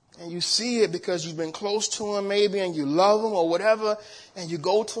 And you see it because you've been close to them maybe and you love them or whatever. And you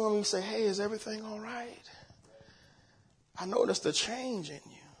go to them and you say, hey, is everything all right? I noticed a change in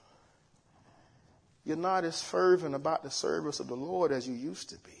you. You're not as fervent about the service of the Lord as you used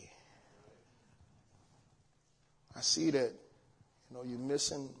to be. I see that, you're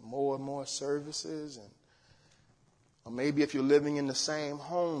missing more and more services. Or maybe if you're living in the same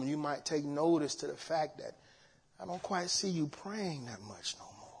home, you might take notice to the fact that I don't quite see you praying that much no more.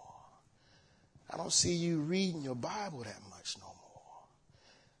 I don't see you reading your Bible that much no more.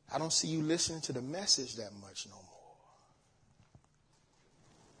 I don't see you listening to the message that much no more.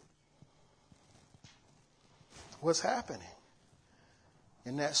 What's happening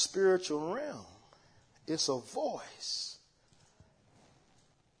in that spiritual realm? It's a voice.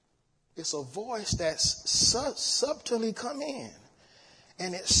 It's a voice that's subtly come in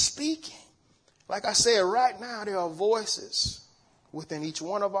and it's speaking. Like I said, right now there are voices within each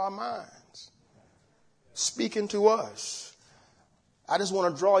one of our minds speaking to us. I just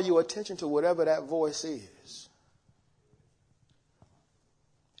want to draw your attention to whatever that voice is.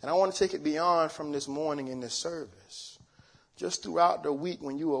 And I want to take it beyond from this morning in this service. Just throughout the week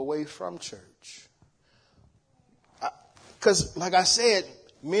when you were away from church. Because like I said,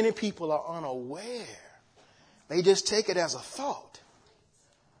 many people are unaware. They just take it as a thought.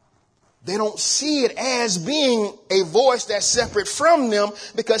 They don't see it as being a voice that's separate from them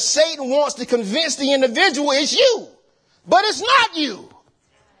because Satan wants to convince the individual it's you. But it's not you.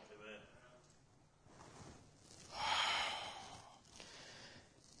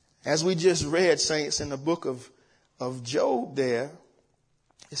 As we just read, saints, in the book of Job there,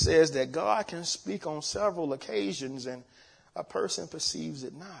 it says that God can speak on several occasions and a person perceives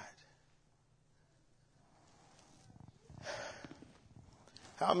it not.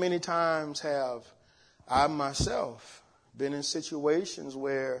 How many times have I myself been in situations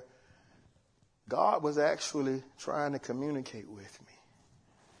where God was actually trying to communicate with me?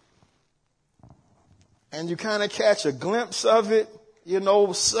 And you kind of catch a glimpse of it.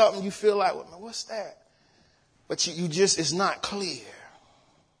 Something you feel like, what's that? But you just, it's not clear.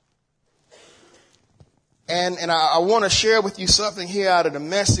 And I want to share with you something here out of the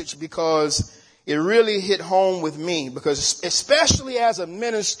message because it really hit home with me. Because especially as a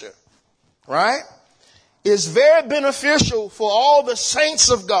minister, right? It's very beneficial for all the saints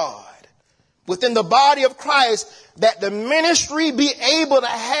of God within the body of Christ that the ministry be able to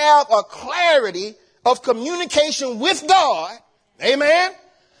have a clarity of communication with God. Amen.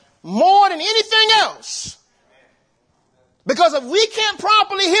 More than anything else. Because if we can't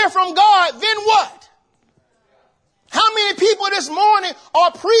properly hear from God, then what? How many people this morning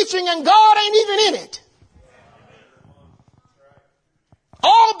are preaching and God ain't even in it?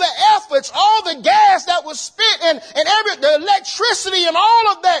 All the efforts, all the gas that was spent and the electricity and all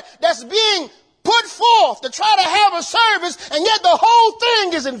of that that's being put forth to try to have a service, and yet the whole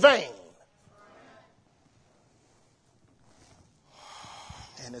thing is in vain.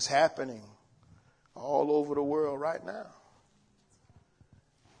 And it's happening all over the world right now.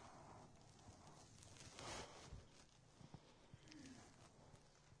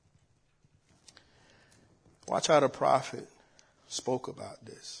 Watch how the prophet spoke about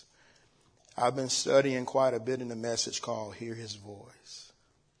this. I've been studying quite a bit in the message called Hear His Voice.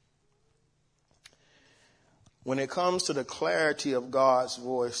 When it comes to the clarity of God's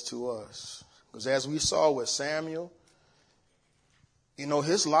voice to us, because as we saw with Samuel,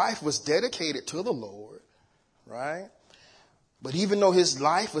 his life was dedicated to the Lord, right? But even though his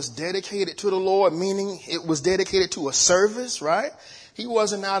life was dedicated to the Lord, meaning it was dedicated to a service, right? He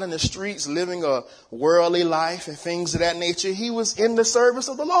wasn't out in the streets living a worldly life and things of that nature. He was in the service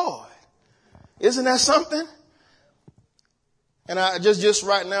of the Lord. Isn't that something? And I just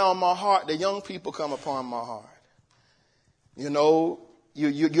right now in my heart, the young people come upon my heart.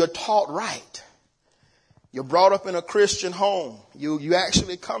 You're taught right. You're brought up in a Christian home. You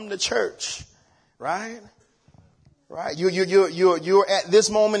actually come to church, right? Right. You're at this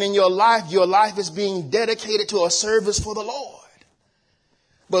moment in your life is being dedicated to a service for the Lord.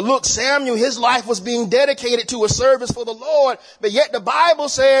 But look, Samuel, his life was being dedicated to a service for the Lord. But yet the Bible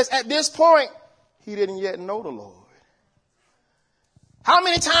says at this point, he didn't yet know the Lord. How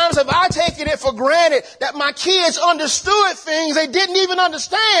many times have I taken it for granted that my kids understood things they didn't even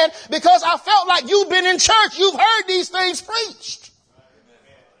understand because I felt like you've been in church, you've heard these things preached.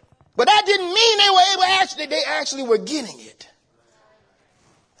 But that didn't mean they actually were getting it.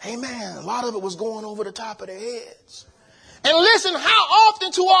 Amen. A lot of it was going over the top of their heads. And listen, how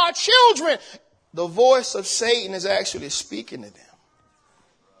often to our children, the voice of Satan is actually speaking to them.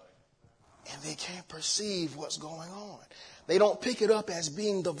 And they can't perceive what's going on. They don't pick it up as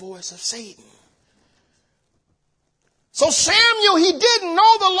being the voice of Satan. So Samuel, he didn't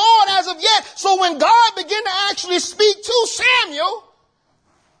know the Lord as of yet. So when God began to actually speak to Samuel,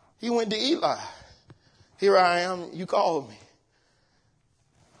 he went to Eli. Here I am, you called me.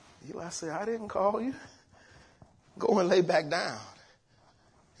 Eli said, I didn't call you. Go and lay back down.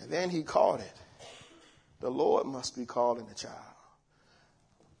 And then he caught it. The Lord must be calling the child.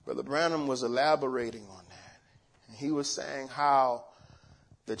 Brother Branham was elaborating on that. And he was saying how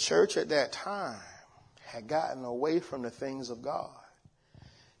the church at that time had gotten away from the things of God.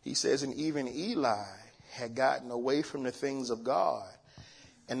 He says, and even Eli had gotten away from the things of God.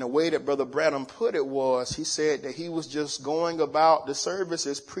 And the way that Brother Branham put it was, he said that he was just going about the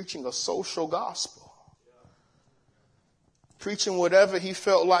services preaching a social gospel. Preaching whatever he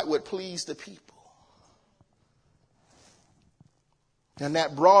felt like would please the people. And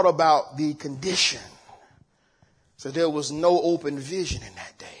that brought about the condition. So there was no open vision in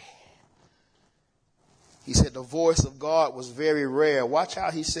that day. He said the voice of God was very rare. Watch how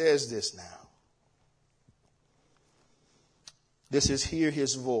he says this now. This is hear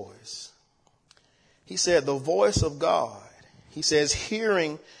his voice. He said the voice of God. He says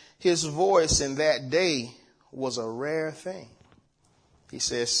hearing his voice in that day was a rare thing. He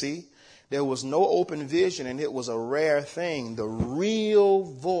says, see, there was no open vision and it was a rare thing. The real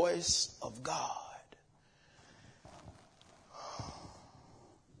voice of God.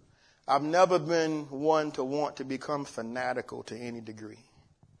 I've never been one to want to become fanatical to any degree.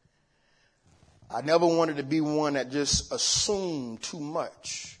 I never wanted to be one that just assumed too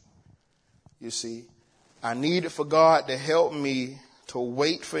much. You see, I needed for God to help me to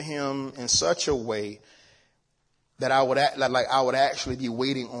wait for him in such a way that I would act like I would actually be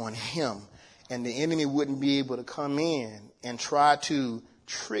waiting on him, and the enemy wouldn't be able to come in and try to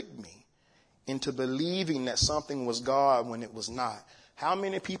trick me into believing that something was God when it was not. How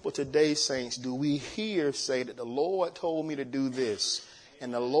many people today, saints, do we hear say that the Lord told me to do this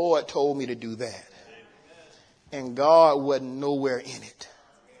and the Lord told me to do that, and God wasn't nowhere in it?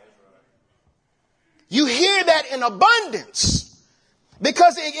 You hear that in abundance.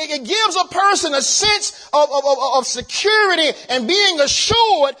 Because it gives a person a sense of security and being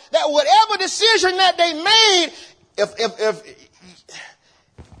assured that whatever decision that they made, if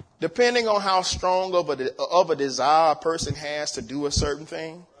depending on how strong of a desire a person has to do a certain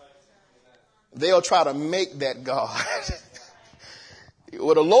thing, they'll try to make that God.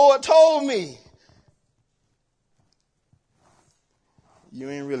 Well, the Lord told me. You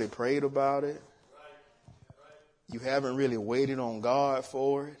ain't really prayed about it. You haven't really waited on God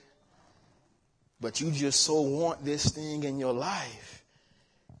for it. but you just so want this thing in your life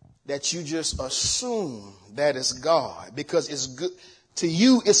that you just assume that it's God because it's good to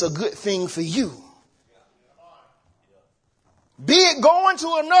you. It's a good thing for you. Be it going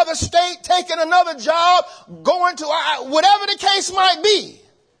to another state, taking another job, going to whatever the case might be.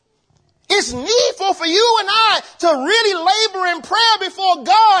 It's needful for you and I to really labor in prayer before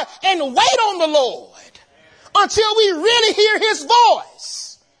God and wait on the Lord until we really hear his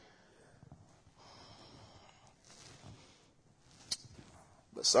voice.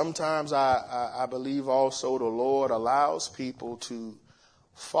 But sometimes I believe also the Lord allows people to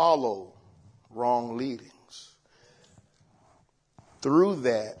follow wrong leadings. Through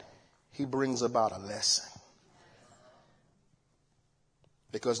that, he brings about a lesson.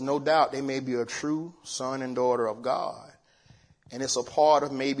 Because no doubt they may be a true son and daughter of God. And it's a part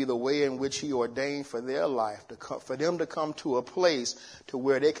of maybe the way in which he ordained for their life, for them to come to a place to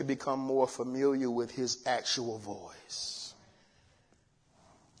where they could become more familiar with his actual voice.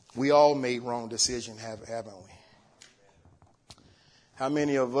 We all made wrong decisions, haven't we? How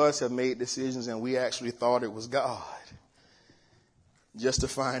many of us have made decisions and we actually thought it was God? Just to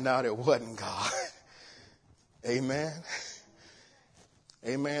find out it wasn't God. Amen.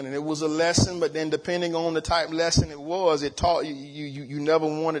 Amen. And it was a lesson, but then depending on the type of lesson it was, it taught you never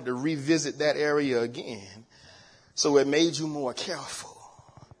wanted to revisit that area again. So it made you more careful.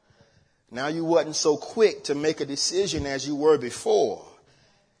 Now you wasn't so quick to make a decision as you were before.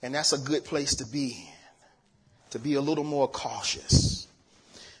 And that's a good place to be in. To be a little more cautious.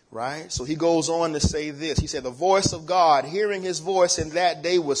 Right? So he goes on to say this. He said, the voice of God, hearing his voice in that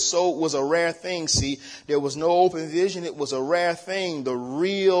day was a rare thing. See, there was no open vision. It was a rare thing. The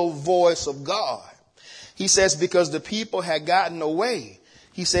real voice of God. He says, because the people had gotten away.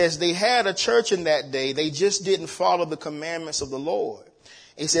 He says they had a church in that day. They just didn't follow the commandments of the Lord.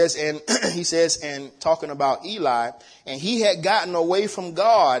 He says, and talking about Eli, and he had gotten away from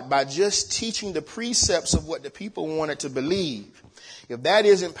God by just teaching the precepts of what the people wanted to believe. If that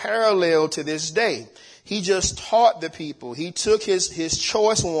isn't parallel to this day, he just taught the people. He took his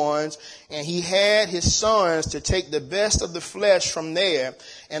choice ones and he had his sons to take the best of the flesh from there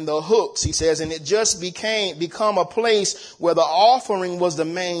and the hooks, he says, and it just become a place where the offering was the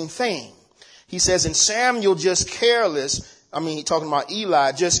main thing. He says, and Samuel just talking about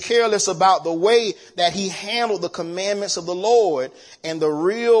Eli, just careless about the way that he handled the commandments of the Lord, and the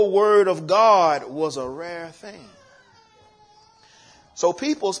real word of God was a rare thing. So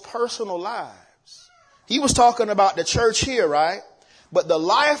people's personal lives. He was talking about the church here, right? But the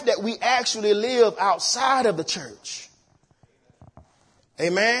life that we actually live outside of the church.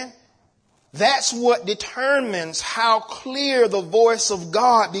 Amen. That's what determines how clear the voice of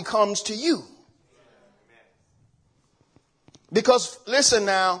God becomes to you. Because listen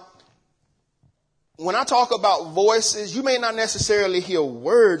now, when I talk about voices, you may not necessarily hear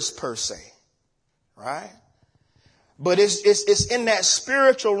words per se, right? But it's in that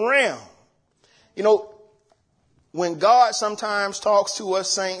spiritual realm. You know, when God sometimes talks to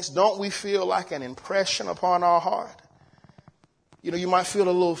us saints, don't we feel like an impression upon our heart? You know, you might feel a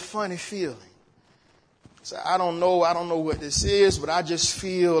little funny feeling. So I don't know what this is, but I just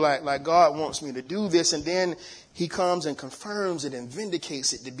feel like God wants me to do this. And then he comes and confirms it and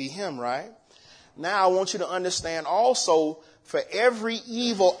vindicates it to be him, right? Now I want you to understand also, for every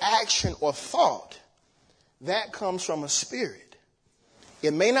evil action or thought, that comes from a spirit.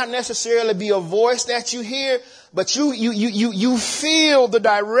 It may not necessarily be a voice that you hear, but you feel the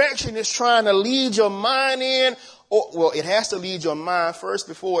direction it's trying to lead your mind in. Well, it has to lead your mind first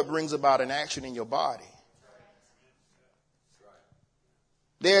before it brings about an action in your body.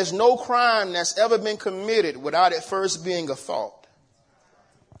 There's no crime that's ever been committed without it first being a thought,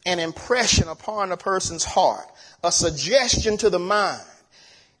 an impression upon a person's heart, a suggestion to the mind.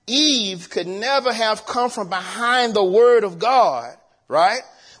 Eve could never have come from behind the word of God, right?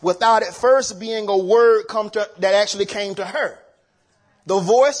 Without it first being a word that actually came to her. The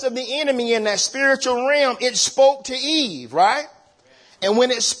voice of the enemy in that spiritual realm, it spoke to Eve, right? And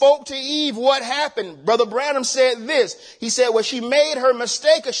when it spoke to Eve, what happened? Brother Branham said this. He said, well, she made her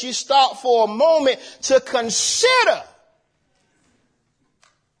mistake, or she stopped for a moment to consider.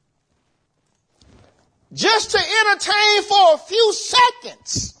 Just to entertain for a few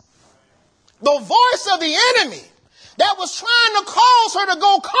seconds the voice of the enemy that was trying to cause her to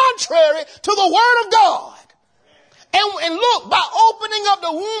go contrary to the word of God. And look, by opening up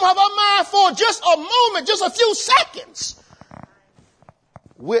the womb of her mind for just a moment, just a few seconds,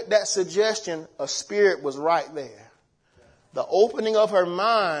 with that suggestion, a spirit was right there. The opening of her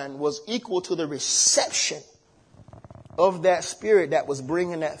mind was equal to the reception of that spirit that was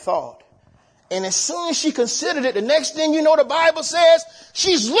bringing that thought. And as soon as she considered it, the next thing you know, the Bible says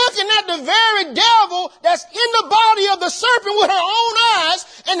she's looking at the very devil that's in the body of the serpent with her own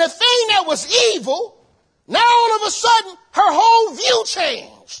eyes, and the thing that was evil, now all of a sudden her whole view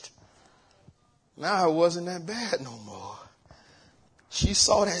changed. Now it wasn't that bad no more. She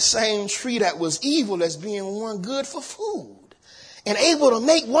saw that same tree that was evil as being one good for food and able to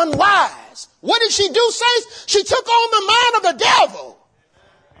make one wise. What did she do, saints? She took on the mind of the devil.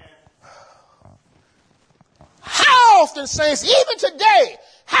 How often, saints, even today,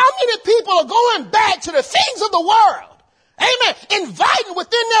 how many people are going back to the things of the world? Amen. Inviting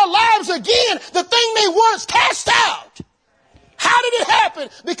within their lives again the thing they once cast out. How did it happen?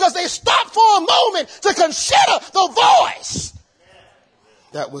 Because they stopped for a moment to consider the voice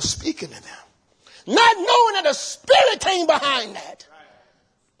that was speaking to them, not knowing that the Spirit came behind that.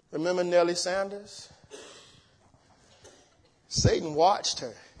 Remember Nellie Sanders? Satan watched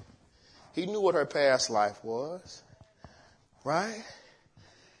her. He knew what her past life was, right?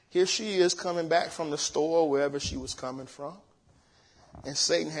 Here she is coming back from the store, wherever she was coming from, and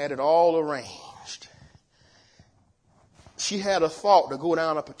Satan had it all arranged. She had a thought to go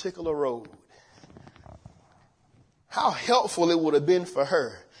down a particular road. How helpful it would have been for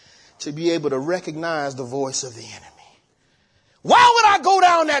her to be able to recognize the voice of the enemy. Why would I go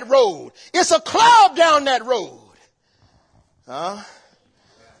down that road? It's a cloud down that road.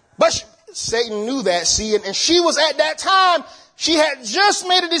 But Satan knew that, see, and she was at that time, she had just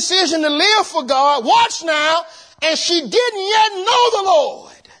made a decision to live for God. Watch now, and she didn't yet know the Lord.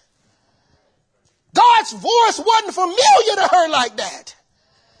 God's voice wasn't familiar to her like that.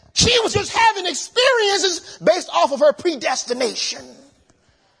 She was just having experiences based off of her predestination.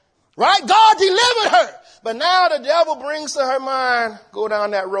 Right? God delivered her. But now the devil brings to her mind, go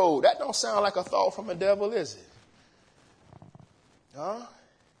down that road. That don't sound like a thought from the devil, is it?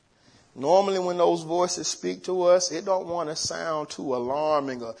 Normally when those voices speak to us, it don't want to sound too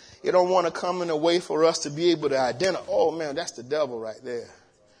alarming, or it don't want to come in a way for us to be able to identify, oh man, that's the devil right there.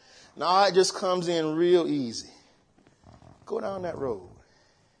 No, it just comes in real easy. Go down that road.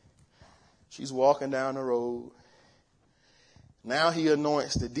 She's walking down the road. Now he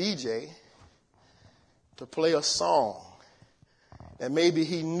anoints the DJ to play a song that maybe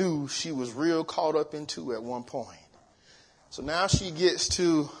he knew she was real caught up into at one point. So now she gets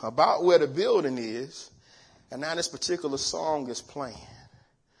to about where the building is, and now this particular song is playing.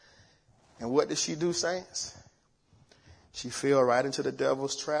 And what did she do, saints? She fell right into the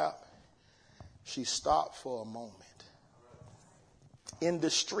devil's trap. She stopped for a moment in the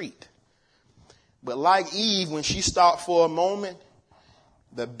street. But like Eve, when she stopped for a moment,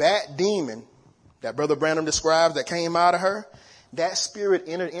 the bat demon that Brother Branham describes that came out of her, that spirit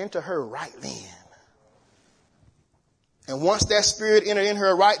entered into her right then. And once that spirit entered in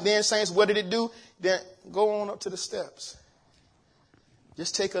her right then, saints, what did it do? Then go on up to the steps.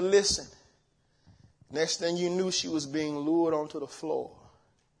 Just take a listen. Next thing you knew, she was being lured onto the floor.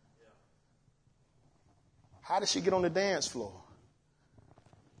 How did she get on the dance floor?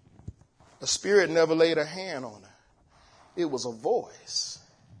 The spirit never laid a hand on her. It was a voice.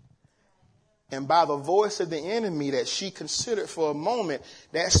 And by the voice of the enemy that she considered for a moment,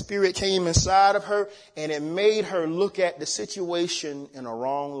 that spirit came inside of her and it made her look at the situation in a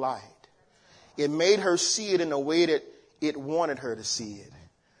wrong light. It made her see it in a way that it wanted her to see it.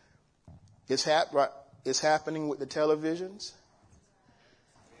 It's happening with the televisions,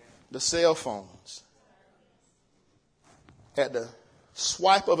 the cell phones. At the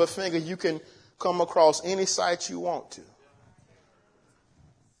swipe of a finger, you can come across any site you want to.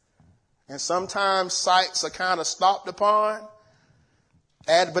 And sometimes sites are kind of stopped upon.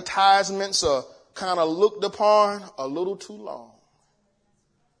 Advertisements are kind of looked upon a little too long.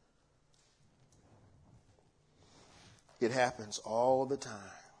 It happens all the time.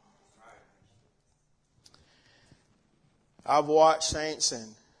 I've watched, saints,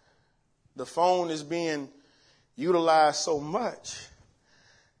 and the phone is being utilized so much.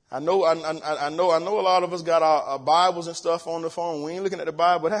 I know a lot of us got our Bibles and stuff on the phone. We ain't looking at the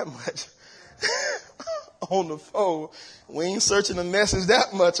Bible that much on the phone. We ain't searching the message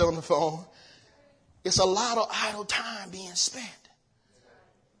that much on the phone. It's a lot of idle time being spent.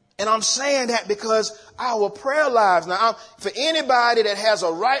 And I'm saying that because our prayer lives, now for anybody that has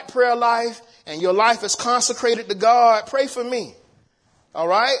a right prayer life and your life is consecrated to God, pray for me. All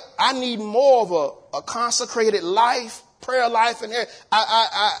right? I need more of a consecrated life, prayer life, and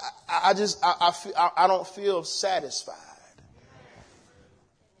I don't feel satisfied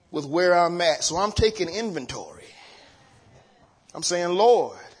with where I'm at. So I'm taking inventory. I'm saying,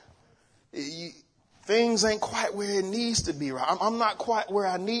 Lord, Things ain't quite where it needs to be. Right? I'm not quite where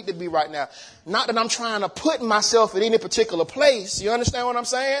I need to be right now. Not that I'm trying to put myself in any particular place. You understand what I'm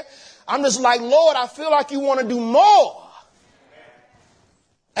saying? I'm just like, Lord, I feel like you want to do more.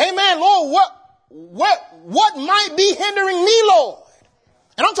 Amen. Lord, what might be hindering me, Lord?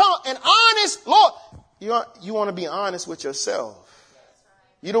 And I'm talking, and honest, Lord, you want to be honest with yourself.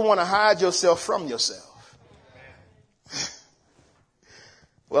 You don't want to hide yourself from yourself.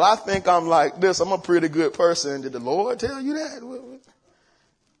 Well, I think I'm like this. I'm a pretty good person. Did the Lord tell you that?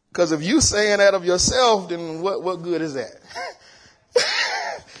 Because if you saying that of yourself, then what good is that?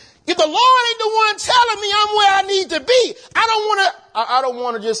 If the Lord ain't the one telling me I'm where I need to be, I don't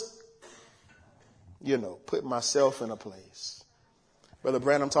want to just, put myself in a place. Brother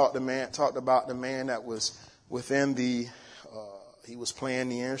Branham talked about the man that was within he was playing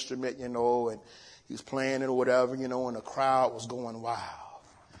the instrument, and he was playing it or whatever, and the crowd was going wild.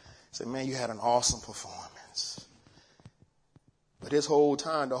 He said, man, you had an awesome performance. But the whole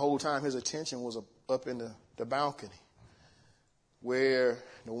time, his attention was up in the balcony where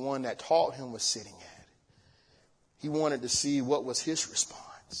the one that taught him was sitting at. He wanted to see what was his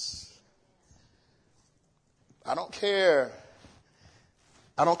response. I don't care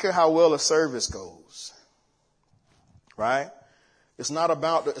how well a service goes. Right? It's not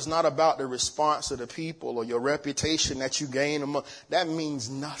about the response of the people or your reputation that you gain. That means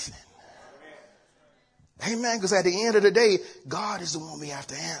nothing. Amen. Because at the end of the day, God is the one we have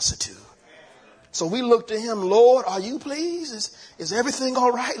to answer to. So we look to him, Lord, are you pleased? Is everything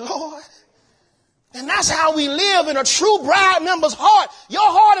all right, Lord? And that's how we live in a true bride member's heart. Your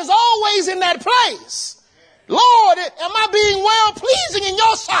heart is always in that place. Lord, am I being well pleasing in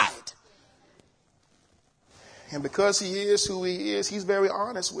your sight? And because he is who he is, he's very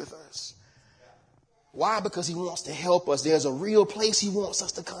honest with us. Why? Because he wants to help us. There's a real place he wants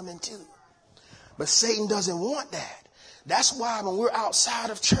us to come into. But Satan doesn't want that. That's why when we're outside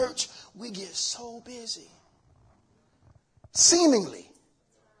of church, we get so busy. Seemingly.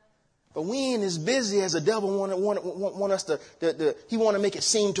 But we ain't as busy as the devil want us to he want to make it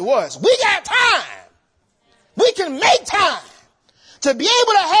seem to us. We got time. We can make time to be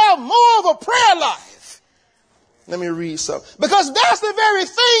able to have more of a prayer life. Let me read something. Because that's the very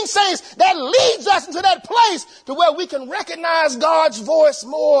thing, saints, that leads us into that place to where we can recognize God's voice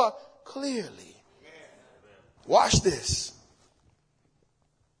more clearly. Watch this.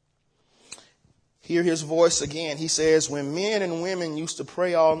 Hear his voice again. He says, when men and women used to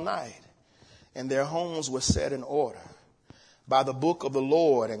pray all night and their homes were set in order by the book of the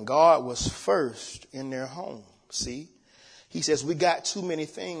Lord, and God was first in their home. See, he says we got too many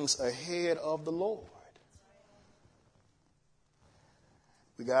things ahead of the Lord.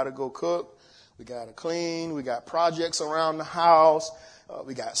 We got to go cook. We got to clean. We got projects around the house.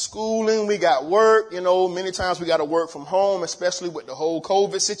 We got schooling. We got work. Many times we got to work from home, especially with the whole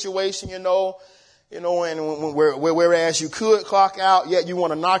COVID situation, and whereas you could clock out, yet you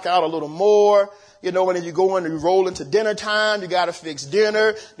want to knock out a little more. And then you go in and you roll into dinner time. You got to fix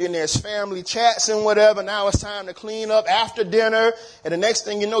dinner. Then there's family chats and whatever. Now it's time to clean up after dinner. And the next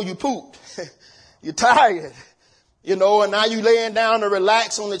thing you know, you pooped. You're tired. And now you laying down to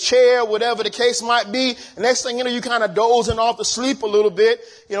relax on the chair, whatever the case might be. And next thing you know, you kind of dozing off to sleep a little bit.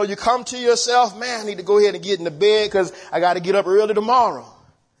 You come to yourself, man, I need to go ahead and get in the bed because I got to get up early tomorrow.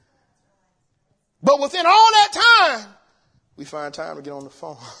 But within all that time, we find time to get on the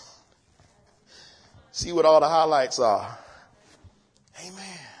phone. See what all the highlights are.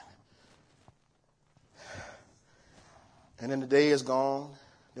 Amen. And then the day is gone.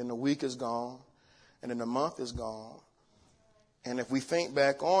 Then the week is gone. And then the month is gone. And if we think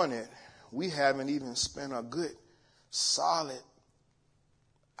back on it, we haven't even spent a good solid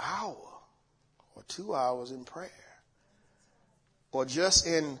hour or 2 hours in prayer. Or just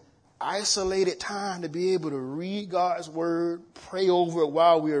in isolated time to be able to read God's word, pray over it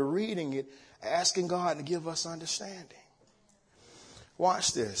while we are reading it, asking God to give us understanding.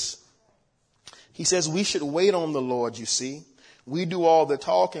 Watch this. He says we should wait on the Lord, you see. We do all the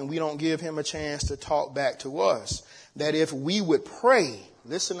talking. We don't give him a chance to talk back to us. That if we would pray,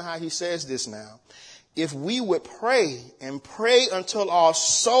 listen to how he says this now. If we would pray and pray until our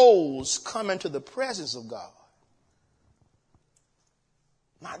souls come into the presence of God.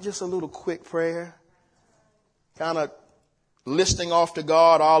 Not just a little quick prayer, kind of listing off to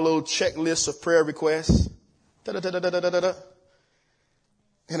God our little checklist of prayer requests. Da-da-da-da-da-da-da.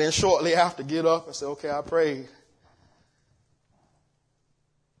 And then shortly after, get up and say, okay, I prayed.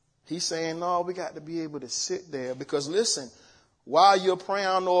 He's saying, no, we got to be able to sit there. Because listen, while you're praying,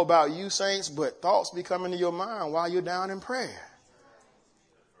 I don't know about you, saints, but thoughts be coming to your mind while you're down in prayer.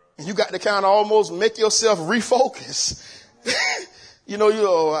 And you got to kind of almost make yourself refocus.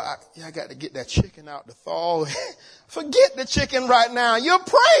 I got to get that chicken out the thaw. Forget the chicken right now. You're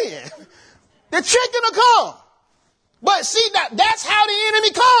praying. The chicken will come. But see, that's how the enemy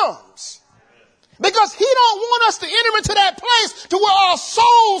comes. Because he don't want us to enter into that place to where our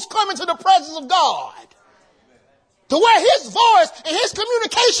souls come into the presence of God. To where his voice and his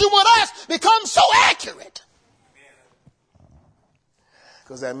communication with us becomes so accurate.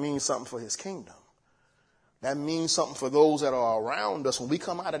 Because that means something for his kingdom. That means something for those that are around us when we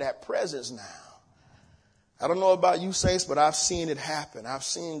come out of that presence now. I don't know about you saints, but I've seen it happen. I've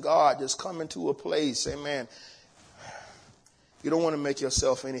seen God just come into a place, say, man, you don't want to make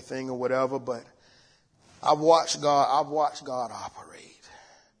yourself anything or whatever, but I've watched God operate.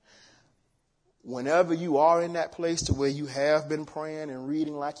 Whenever you are in that place to where you have been praying and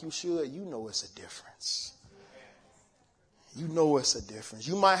reading like you should, you know it's a difference. You know it's a difference.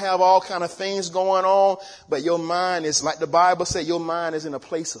 You might have all kind of things going on, but your mind is, like the Bible said, your mind is in a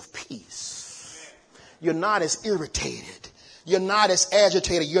place of peace. You're not as irritated. You're not as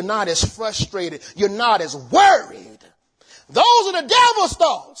agitated. You're not as frustrated. You're not as worried. Those are the devil's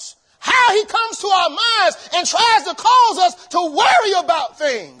thoughts. How he comes to our minds and tries to cause us to worry about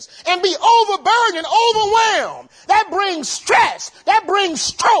things and be overburdened and overwhelmed. That brings stress. That brings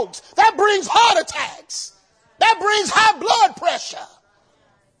strokes. That brings heart attacks. That brings high blood pressure.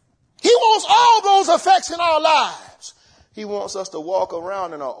 He wants all those effects in our lives. He wants us to walk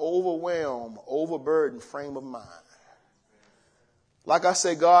around in an overwhelmed, overburdened frame of mind. Like I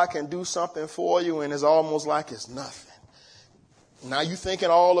said, God can do something for you and it's almost like it's nothing. Now you're thinking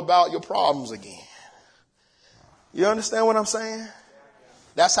all about your problems again. You understand what I'm saying?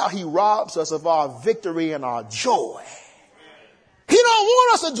 That's how he robs us of our victory and our joy. He don't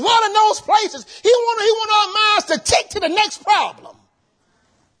want us to dwell in those places. He want our minds to tick to the next problem.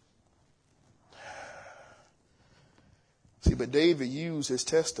 See, but David used his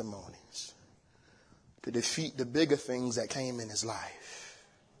testimonies to defeat the bigger things that came in his life.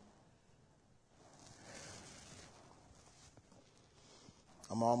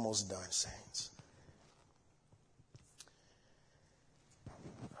 I'm almost done, saints.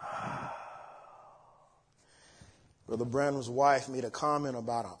 Brother Branham's wife made a comment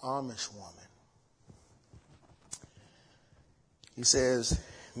about an Amish woman. He says,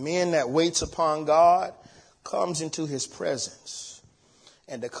 men that waits upon God comes into his presence.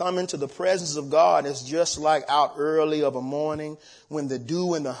 And to come into the presence of God is just like out early of a morning when the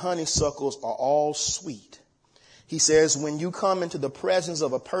dew and the honeysuckles are all sweet. He says, when you come into the presence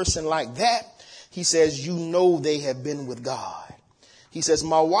of a person like that, he says, you know they have been with God. He says,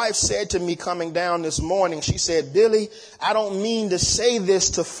 my wife said to me coming down this morning, she said, Billy, I don't mean to say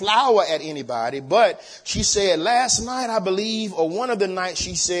this to flower at anybody, but she said last night, I believe, or one of the nights,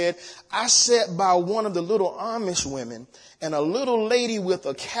 she said, I sat by one of the little Amish women and a little lady with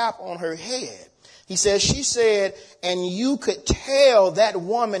a cap on her head. He says, she said, and you could tell that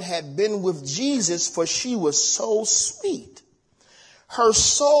woman had been with Jesus for she was so sweet. Her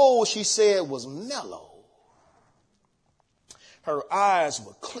soul, she said, was mellow. Her eyes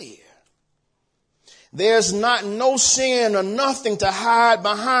were clear. There's no sin or nothing to hide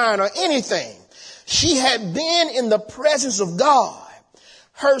behind or anything. She had been in the presence of God.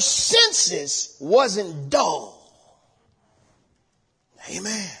 Her senses wasn't dull.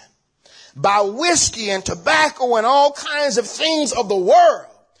 Amen. By whiskey and tobacco and all kinds of things of the world,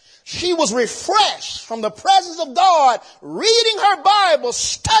 she was refreshed from the presence of God, reading her Bible,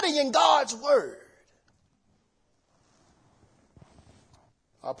 studying God's word.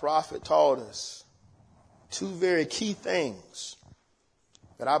 Our prophet taught us two very key things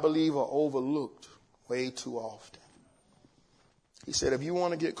that I believe are overlooked way too often. He said, if you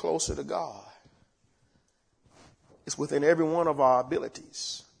want to get closer to God, it's within every one of our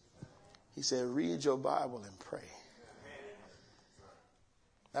abilities. He said, read your Bible and pray.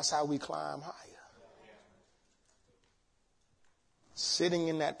 That's how we climb higher. Sitting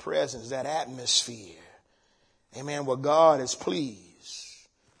in that presence, that atmosphere. Amen. Where God is pleased.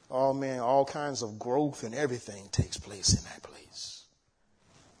 Oh man, all kinds of growth and everything takes place in that place.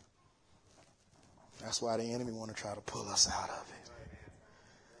 That's why the enemy want to try to pull us out of it.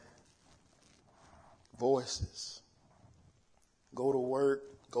 Voices. Go to work,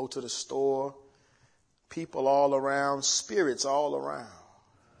 go to the store, people all around, spirits all around.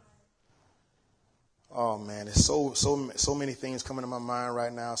 Oh man, there's so many things coming to my mind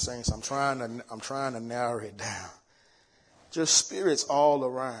right now, saints. I'm trying to narrow it down. Just spirits all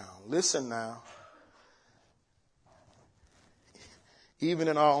around. Listen now. Even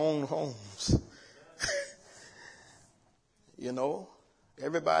in our own homes.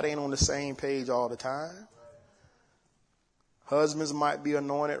 Everybody ain't on the same page all the time. Husbands might be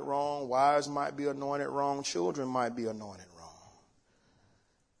anointed wrong. Wives might be anointed wrong. Children might be anointed wrong.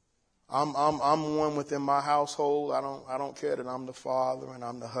 I'm one within my household. I don't care that I'm the father and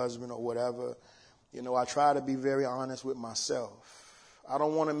I'm the husband or whatever. You know, I try to be very honest with myself. I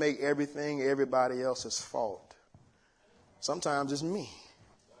don't want to make everything everybody else's fault. Sometimes it's me.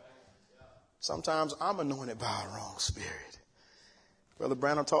 Sometimes I'm anointed by a wrong spirit. Brother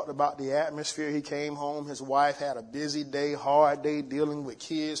Branham talked about the atmosphere. He came home. His wife had a busy day, hard day, dealing with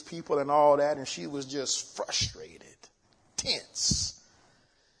kids, people, and all that, and she was just frustrated, tense.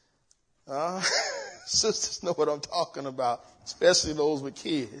 Sisters know what I'm talking about, especially those with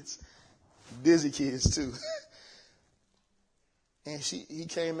kids, busy kids too. And he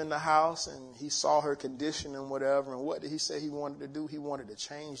came in the house and he saw her condition and whatever. And what did he say he wanted to do? He wanted to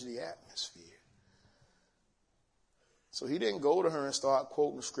change the atmosphere. So he didn't go to her and start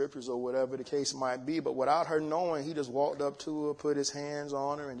quoting scriptures or whatever the case might be. But without her knowing, he just walked up to her, put his hands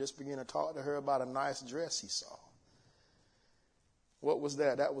on her, and just began to talk to her about a nice dress he saw. What was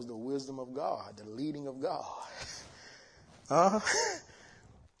that? That was the wisdom of God, the leading of God.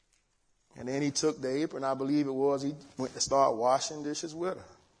 And then he took the apron, I believe it was, he went to start washing dishes with her.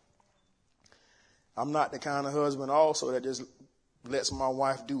 I'm not the kind of husband also that just lets my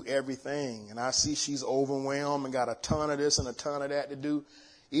wife do everything. And I see she's overwhelmed and got a ton of this and a ton of that to do.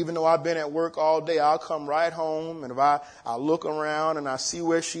 Even though I've been at work all day, I'll come right home. And if I look around and I see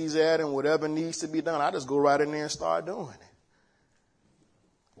where she's at and whatever needs to be done, I just go right in there and start doing it.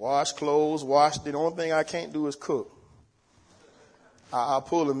 Wash clothes, the only thing I can't do is cook. I'll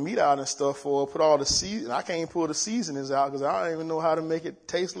pull the meat out and stuff for her, put all the season. I can't pull the seasonings out because I don't even know how to make it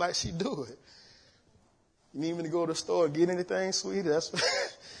taste like she do it. You need me to go to the store and get anything, sweetie? That's,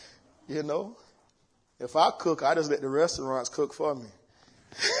 you know. If I cook, I just let the restaurants cook for me.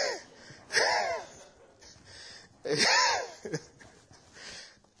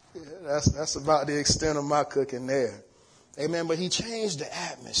 That's about the extent of my cooking there. Amen. But he changed the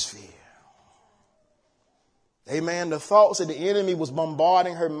atmosphere. Amen. The thoughts that the enemy was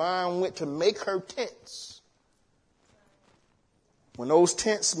bombarding her mind went to make her tense. When those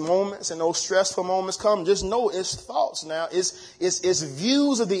tense moments and those stressful moments come, just know it's thoughts now. It's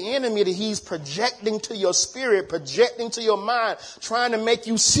views of the enemy that he's projecting to your spirit, projecting to your mind, trying to make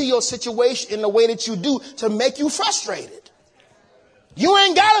you see your situation in the way that you do to make you frustrated. You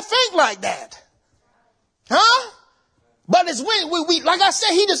ain't got to think like that. Huh? But it's we like I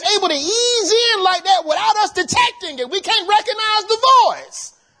said, he just able to ease in like that without us detecting it. We can't recognize the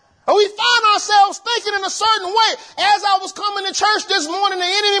voice. And we find ourselves thinking in a certain way. As I was coming to church this morning, the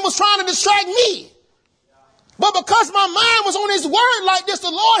enemy was trying to distract me. But because my mind was on his word like this,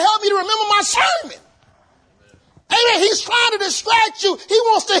 the Lord helped me to remember my sermon. Amen. He's trying to distract you. He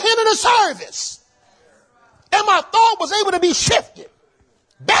wants to hinder the service. And my thought was able to be shifted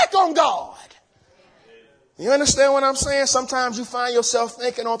back on God. You understand what I'm saying? Sometimes you find yourself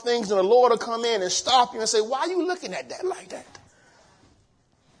thinking on things and the Lord will come in and stop you and say, why are you looking at that like that?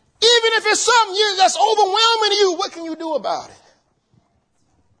 Even if it's something that's overwhelming to you, what can you do about it?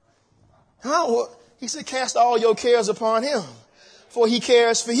 Well, he said, cast all your cares upon him, for he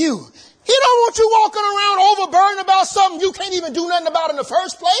cares for you. He don't want you walking around overburdened about something you can't even do nothing about in the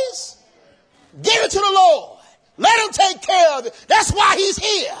first place. Give it to the Lord. Let him take care of it. That's why he's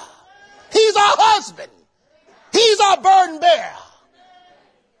here. He's our husband. He's our burden bearer.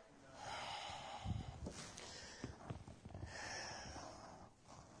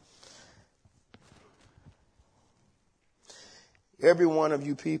 Every one of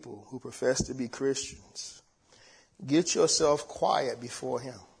you people who profess to be Christians, get yourself quiet before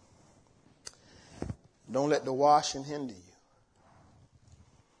him. Don't let the washing hinder you.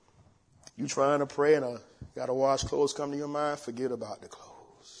 You trying to pray and got to wash clothes come to your mind, forget about the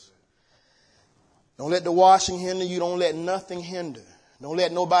clothes. Don't let the washing hinder you. Don't let nothing hinder. Don't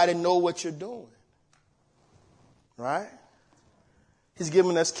let nobody know what you're doing. Right? He's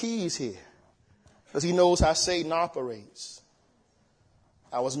giving us keys here because he knows how Satan operates.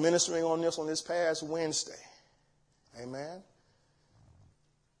 I was ministering on this past Wednesday. Amen.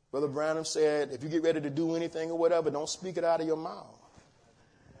 Brother Branham said, if you get ready to do anything or whatever, don't speak it out of your mouth.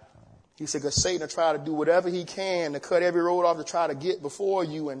 He said, because Satan will try to do whatever he can to cut every road off to try to get before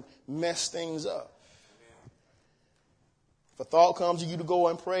you and mess things up. If a thought comes to you to go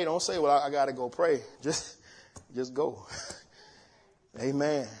and pray, don't say, well, I got to go pray. Just go.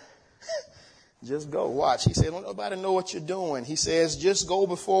 Amen. Just go. Watch. He said, don't nobody know what you're doing. He says, just go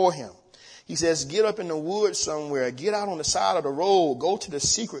before him. He says, get up in the woods somewhere, get out on the side of the road, go to the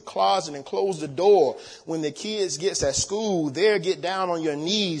secret closet and close the door. When the kids gets at school, there, get down on your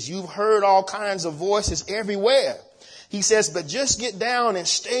knees. You've heard all kinds of voices everywhere. He says, but just get down and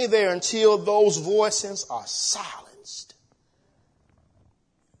stay there until those voices are silenced.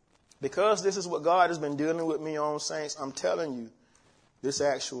 Because this is what God has been dealing with me on, saints, I'm telling you, this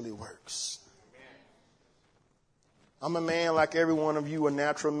actually works. I'm a man like every one of you are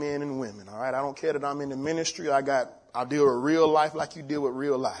natural men and women. All right. I don't care that I'm in the ministry. I deal with real life like you deal with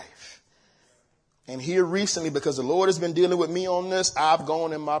real life. And here recently, because the Lord has been dealing with me on this, I've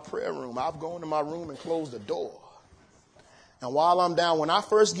gone in my prayer room. I've gone in my room and closed the door. And while I'm down, when I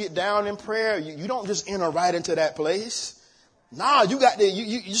first get down in prayer, you don't just enter right into that place. Nah, you got to,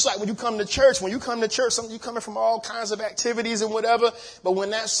 you just like when you come to church, you coming from all kinds of activities and whatever. But when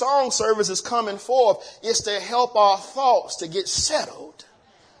that song service is coming forth, it's to help our thoughts to get settled,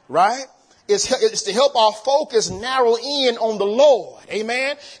 right? It's to help our focus narrow in on the Lord.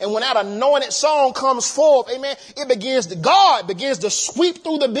 Amen. And when that anointed song comes forth, amen, God begins to sweep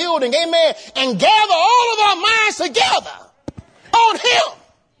through the building. Amen. And gather all of our minds together on him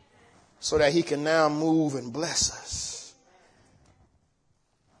so that he can now move and bless us.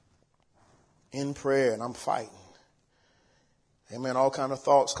 In prayer, and I'm fighting. Amen. All kind of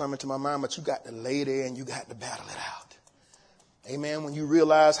thoughts come into my mind, but you got to lay there and you got to battle it out. Amen. When you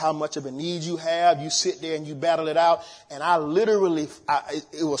realize how much of a need you have, you sit there and you battle it out. And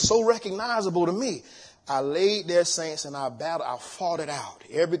it was so recognizable to me. I laid there, saints, and I fought it out.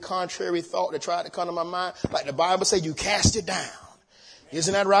 Every contrary thought that tried to come to my mind, like the Bible says, you cast it down.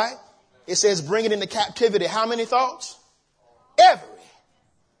 Isn't that right? It says, bring it into captivity. How many thoughts? Every.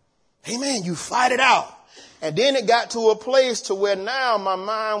 Amen. You fight it out. And then it got to a place to where now my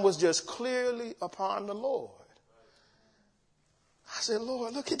mind was just clearly upon the Lord. I said,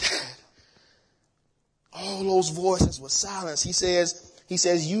 Lord, look at that. All those voices were silenced. He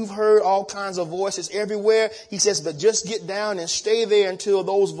says, you've heard all kinds of voices everywhere. He says, but just get down and stay there until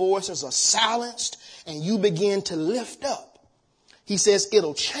those voices are silenced and you begin to lift up. He says,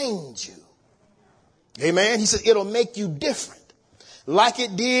 it'll change you. Amen. He says, it'll make you different. Like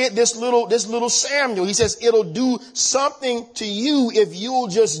it did this little Samuel. He says it'll do something to you if you'll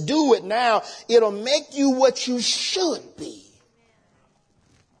just do it now. It'll make you what you should be.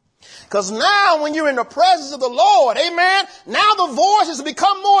 Because now when you're in the presence of the Lord, amen, now the voices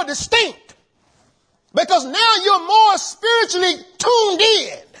become more distinct. Because now you're more spiritually tuned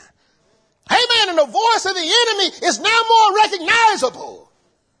in. Amen. And the voice of the enemy is now more recognizable.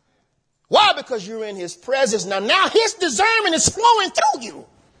 Why? Because you're in his presence. Now his discernment is flowing through you,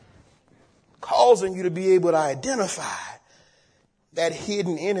 causing you to be able to identify that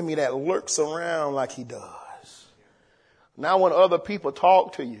hidden enemy that lurks around like he does. Now when other people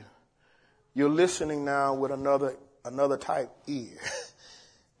talk to you, you're listening now with another type ear.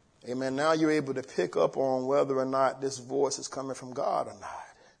 Amen. Now you're able to pick up on whether or not this voice is coming from God or not.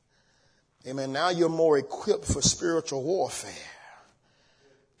 Amen. Now you're more equipped for spiritual warfare.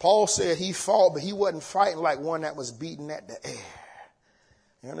 Paul said he fought, but he wasn't fighting like one that was beating at the air.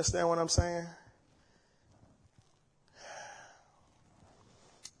 You understand what I'm saying?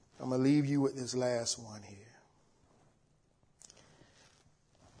 I'm going to leave you with this last one here.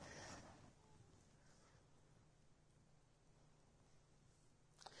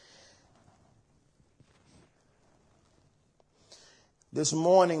 This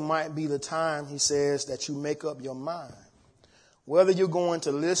morning might be the time, he says, that you make up your mind. Whether you're going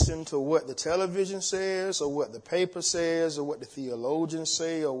to listen to what the television says or what the paper says or what the theologians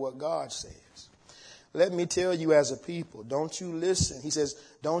say or what God says. Let me tell you as a people, don't you listen. He says,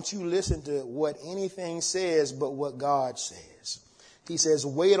 don't you listen to what anything says but what God says. He says,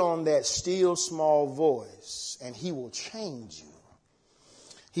 wait on that still small voice and he will change you.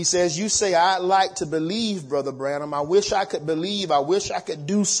 He says, you say, I'd like to believe, Brother Branham. I wish I could believe. I wish I could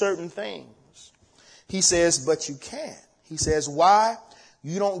do certain things. He says, but you can't. He says, why?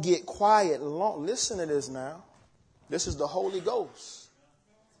 You don't get quiet long. Listen to this now. This is the Holy Ghost.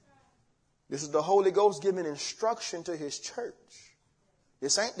 This is the Holy Ghost giving instruction to his church.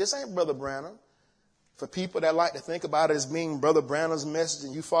 This ain't Brother Branham. For people that like to think about it as being Brother Branham's message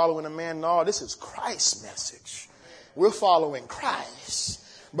and you following a man, no, this is Christ's message. We're following Christ.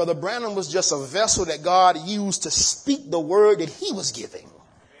 Brother Branham was just a vessel that God used to speak the word that he was giving.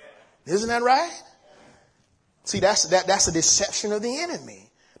 Isn't that right? See, that's a deception of the enemy.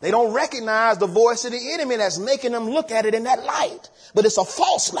 They don't recognize the voice of the enemy that's making them look at it in that light. But it's a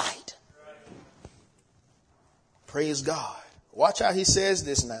false light. Praise God. Watch how he says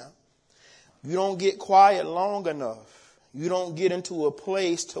this now. You don't get quiet long enough. you don't get into a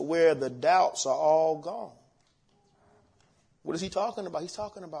place to where the doubts are all gone. What is he talking about? He's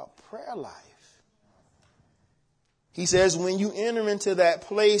talking about prayer life. He says when you enter into that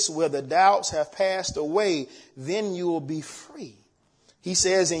place where the doubts have passed away, then you will be free. He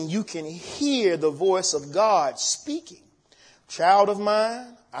says, and you can hear the voice of God speaking. Child of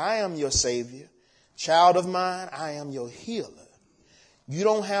mine, I am your Savior. Child of mine, I am your healer. You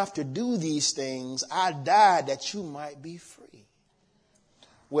don't have to do these things. I died that you might be free.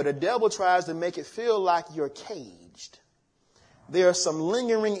 Where the devil tries to make it feel like you're caged. There are some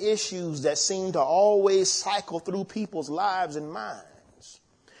lingering issues that seem to always cycle through people's lives and minds.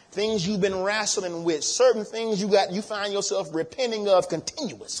 Things you've been wrestling with, certain things you find yourself repenting of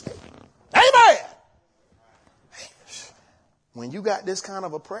continuously. Amen. When you got this kind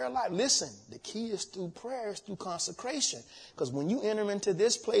of a prayer life, listen, the key is through prayer, it's through consecration. Because when you enter into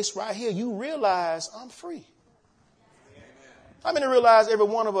this place right here, you realize I'm free. How many realize every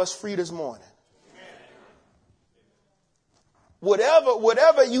one of us free this morning?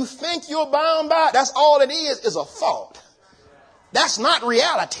 Whatever you think you're bound by, that's all it is a thought. That's not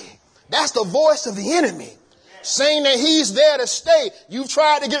reality. That's the voice of the enemy saying that he's there to stay. You've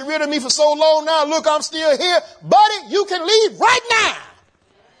tried to get rid of me for so long now. Look, I'm still here. Buddy, you can leave right now.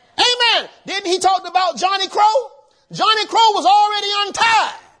 Amen. Didn't he talk about Johnny Crow? Johnny Crow was already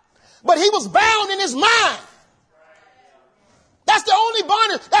untied, but he was bound in his mind. That's the only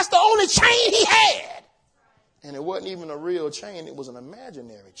bondage. That's the only chain he had. And it wasn't even a real chain. It was an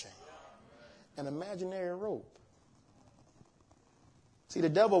imaginary chain. An imaginary rope. See, the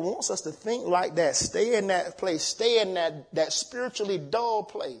devil wants us to think like that. Stay in that place. Stay in that spiritually dull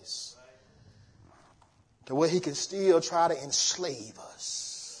place. To where he can still try to enslave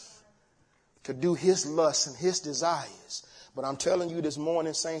us. To do his lusts and his desires. But I'm telling you this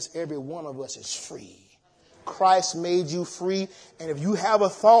morning, saints, every one of us is free. Christ made you free. And if you have a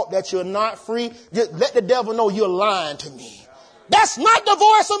thought that you're not free, just let the devil know you're lying to me. That's not the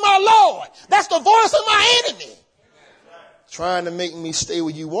voice of my Lord. That's the voice of my enemy. Trying to make me stay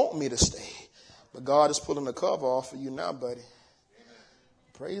where you want me to stay. But God is pulling the cover off of you now, buddy.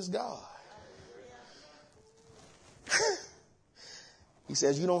 Praise God. He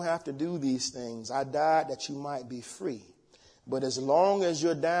says you don't have to do these things. I died that you might be free. But as long as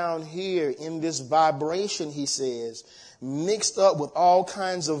you're down here in this vibration, he says, mixed up with all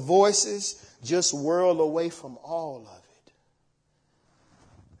kinds of voices, just whirl away from all of it.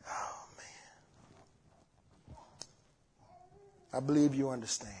 Oh, man. I believe you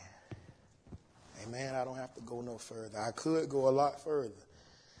understand. Amen. I don't have to go no further. I could go a lot further,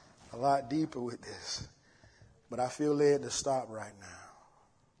 a lot deeper with this. But I feel led to stop right now.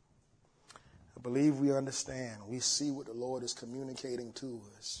 I believe we understand. We see what the Lord is communicating to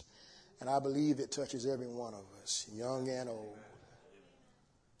us. And I believe it touches every one of us, young and old.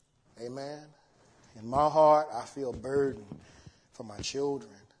 Amen. In my heart, I feel burdened for my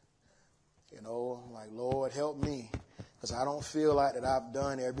children. You know, I'm like, Lord, help me. Because I don't feel like that I've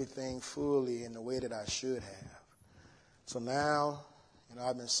done everything fully in the way that I should have. So now,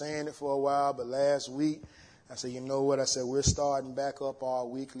 I've been saying it for a while, but last week, I said, you know what? I said, we're starting back up our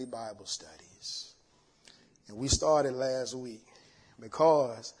weekly Bible studies. And we started last week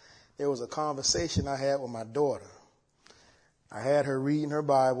because there was a conversation I had with my daughter. I had her reading her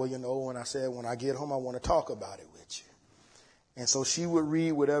Bible, and I said, when I get home, I want to talk about it with you. And so she would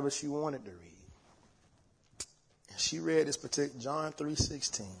read whatever she wanted to read. And she read this particular John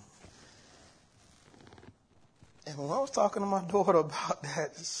 3:16. And when I was talking to my daughter about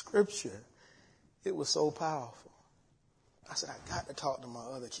that scripture, it was so powerful. I said, I got to talk to my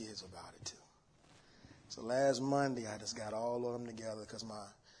other kids about it too. So last Monday, I just got all of them together because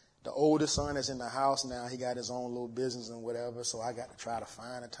the oldest son is in the house now. He got his own little business and whatever. So I got to try to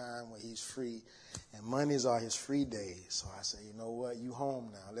find a time where he's free. And Mondays are his free days. So I said, you know what? You home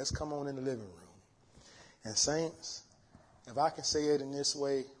now. Let's come on in the living room. And saints, if I can say it in this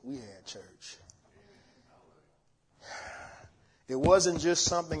way, we had church. It wasn't just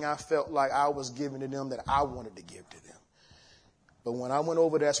something I felt like I was giving to them that I wanted to give to them. But when I went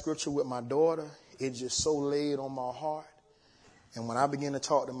over that scripture with my daughter, it just so laid on my heart. And when I began to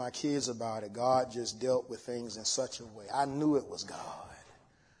talk to my kids about it, God just dealt with things in such a way. I knew it was God.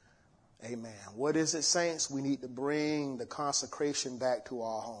 Amen. What is it, saints? We need to bring the consecration back to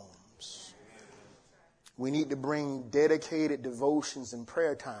our homes. We need to bring dedicated devotions and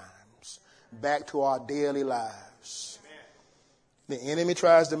prayer times back to our daily lives. The enemy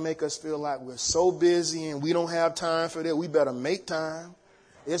tries to make us feel like we're so busy and we don't have time for that. We better make time.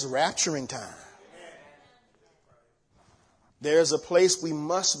 It's rapturing time. There's a place we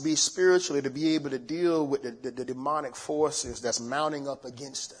must be spiritually to be able to deal with the demonic forces that's mounting up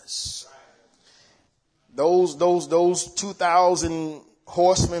against us. Those 2,000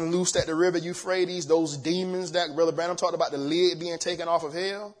 horsemen loosed at the river Euphrates, those demons that Brother Branham talked about, the lid being taken off of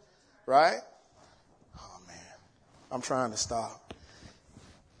hell, right? Oh man, I'm trying to stop.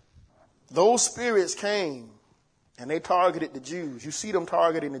 Those spirits came and they targeted the Jews. You see them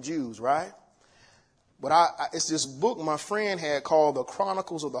targeting the Jews, right? But it's this book my friend had called The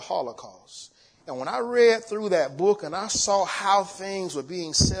Chronicles of the Holocaust. And when I read through that book and I saw how things were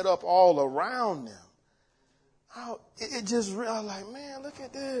being set up all around them, I was like, man, look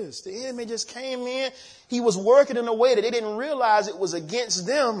at this. The enemy just came in. He was working in a way that they didn't realize it was against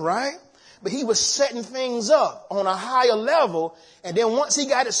them, right? But he was setting things up on a higher level. And then once he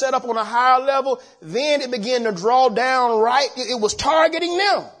got it set up on a higher level, then it began to draw down right. It was targeting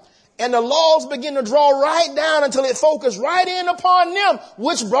them. And the laws began to draw right down until it focused right in upon them,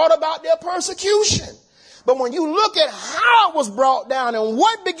 which brought about their persecution. But when you look at how it was brought down and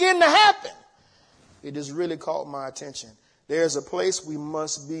what began to happen, it just really caught my attention. There's a place we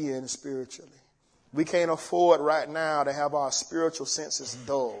must be in spiritually. We can't afford right now to have our spiritual senses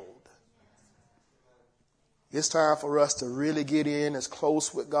dulled. It's time for us to really get in as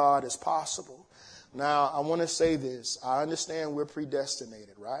close with God as possible. Now, I want to say this. I understand we're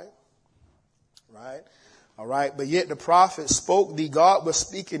predestinated, right? Right? All right. But yet the prophet spoke, God was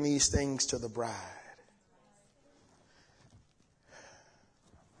speaking these things to the bride.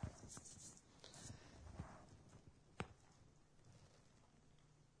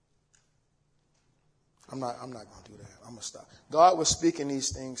 I'm not going to do that. I'm going to stop. God was speaking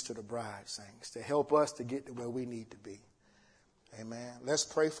these things to the bride, saints, to help us to get to where we need to be. Amen. Let's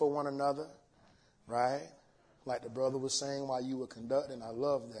pray for one another, right? Like the brother was saying while you were conducting. I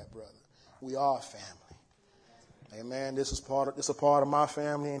love that, brother. We are family. Amen. This is a part of my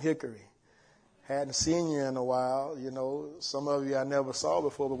family in Hickory. Hadn't seen you in a while. You know, some of you I never saw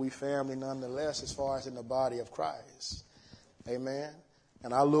before, but we family nonetheless as far as in the body of Christ. Amen.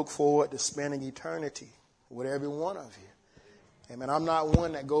 And I look forward to spending eternity with every one of you. Amen. I'm not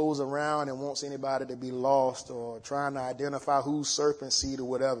one that goes around and wants anybody to be lost or trying to identify who's serpent seed or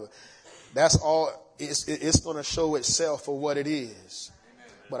whatever. That's all. It's going to show itself for what it is.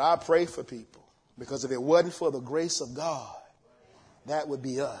 But I pray for people, because if it wasn't for the grace of God, that would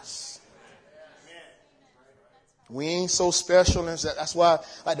be us. We ain't so special. And that's why,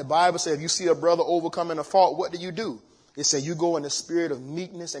 like the Bible says, if you see a brother overcoming a fault, what do? It says you go in the spirit of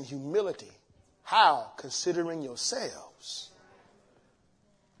meekness and humility. How? Considering yourselves.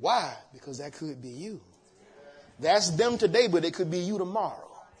 Why? Because that could be you. That's them today, but it could be you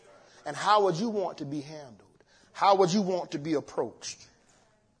tomorrow. And how would you want to be handled? How would you want to be approached?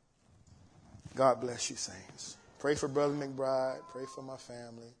 God bless you, saints. Pray for Brother McBride. Pray for my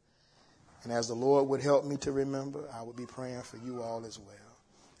family. And as the Lord would help me to remember, I would be praying for you all as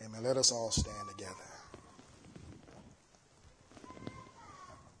well. Amen. Let us all stand together.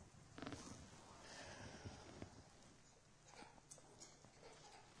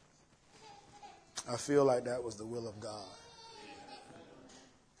 I feel like that was the will of God.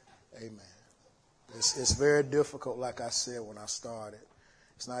 Amen. It's very difficult, like I said when I started.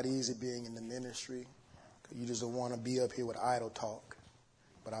 It's not easy being in the ministry. You just don't want to be up here with idle talk.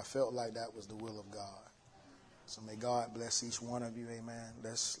 But I felt like that was the will of God. So may God bless each one of you. Amen.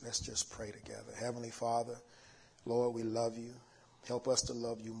 Let's just pray together. Heavenly Father, Lord, we love you. Help us to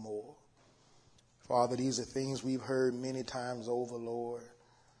love you more. Father, these are things we've heard many times over, Lord.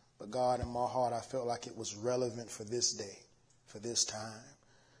 But God, in my heart, I felt like it was relevant for this day, for this time.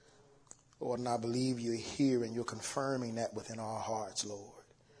 Lord, and I believe you're here and you're confirming that within our hearts, Lord.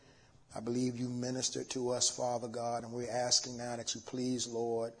 I believe you ministered to us, Father God, and we're asking now that you please,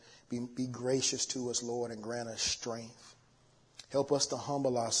 Lord, be gracious to us, Lord, and grant us strength. Help us to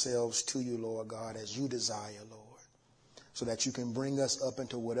humble ourselves to you, Lord God, as you desire, Lord, so that you can bring us up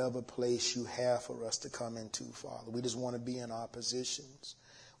into whatever place you have for us to come into, Father. We just want to be in our positions.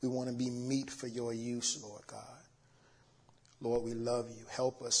 We want to be meet for your use, Lord God. Lord, we love you.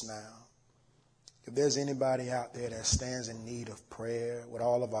 Help us now. If there's anybody out there that stands in need of prayer with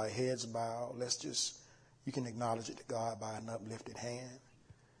all of our heads bowed, you can acknowledge it to God by an uplifted hand.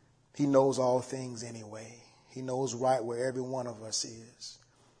 He knows all things anyway. He knows right where every one of us is.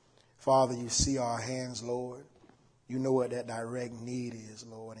 Father, you see our hands, Lord. You know what that direct need is,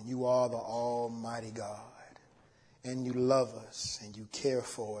 Lord. And you are the Almighty God. And you love us and you care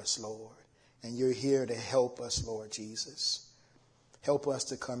for us, Lord. And you're here to help us, Lord Jesus. Help us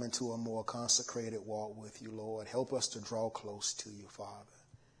to come into a more consecrated walk with you, Lord. Help us to draw close to you, Father.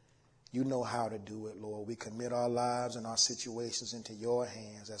 You know how to do it, Lord. We commit our lives and our situations into your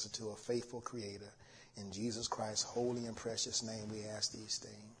hands as to a faithful Creator. In Jesus Christ's holy and precious name we ask these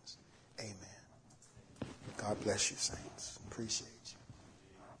things. Amen. God bless you, saints. Appreciate you.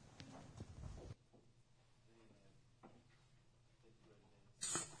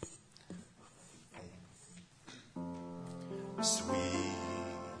 Sweet,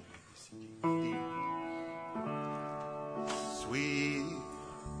 sweet,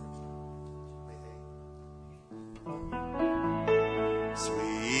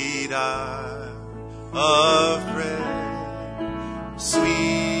 sweet hour of prayer,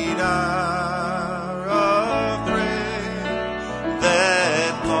 sweet hour of prayer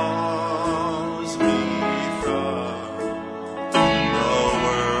that calls me from the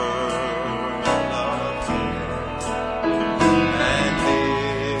world of care and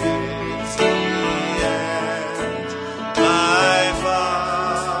bids me at my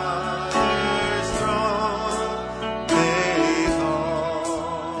Father's throne. They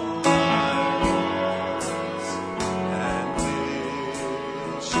call my voice and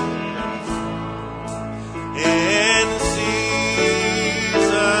wish in seasons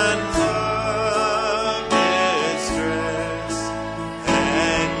of distress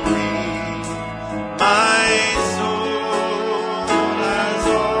and grief. My soul has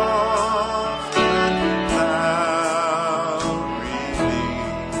often found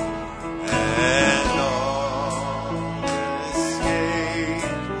relief and all escape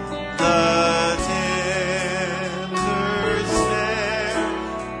the tempter's snare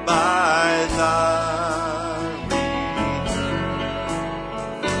by thy return,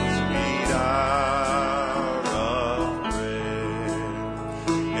 sweet hour of prayer.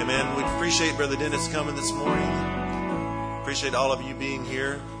 Amen. We appreciate Brother Dennis coming this morning. Appreciate all of you being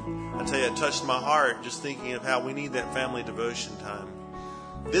here. I tell you, it touched my heart just thinking of how we need that family devotion time.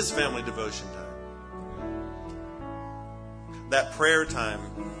 This family devotion time. That prayer time.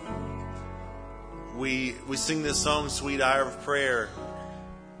 We sing this song, Sweet Hour of Prayer.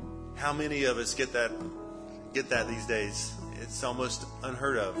 How many of us get that these days? It's almost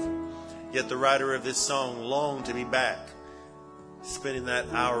unheard of. Yet the writer of this song longed to be back, spending that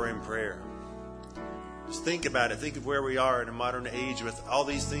hour in prayer. Just think about it. Think of where we are in a modern age with all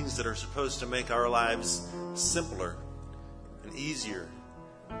these things that are supposed to make our lives simpler and easier.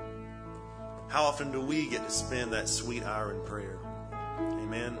 How often do we get to spend that sweet hour in prayer?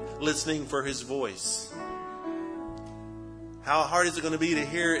 Amen. Listening for His voice. How hard is it going to be to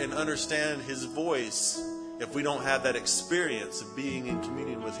hear and understand His voice if we don't have that experience of being in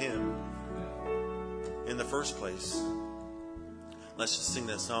communion with Him in the first place? Let's just sing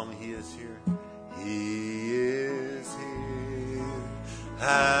that song, He is here. He is here.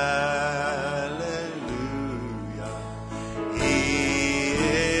 Hallelujah. He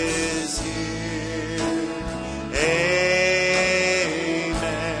is here. Amen.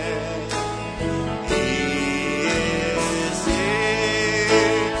 He is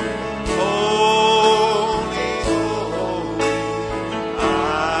here. Holy, holy. I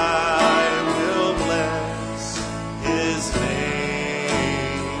will bless His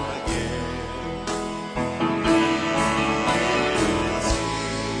name again.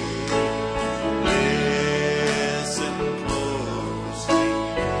 Listen closely,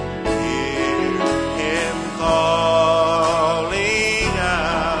 hear Him calling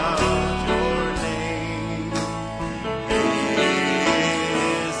out your name. He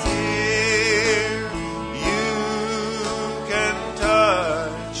is here. You can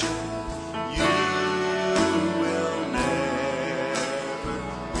touch Him. You will never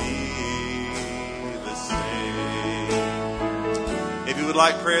be the same. If you would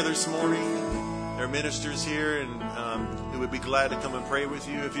like prayer this morning, there are ministers here and who would be glad to come and pray with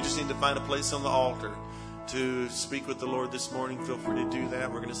you. If you just need to find a place on the altar to speak with the Lord this morning, feel free to do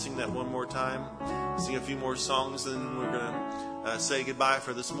that. We're going to sing that one more time, sing a few more songs, and we're going to say goodbye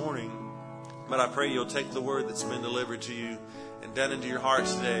for this morning. But I pray you'll take the word that's been delivered to you and down into your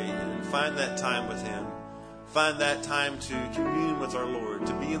hearts today and find that time with Him. Find that time to commune with our Lord,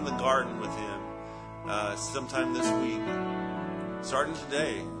 to be in the garden with Him sometime this week. Starting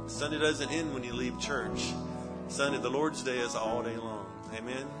today. Sunday doesn't end when you leave church. Sunday, the Lord's Day, is all day long.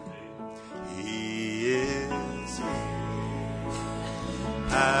 Amen. He is here.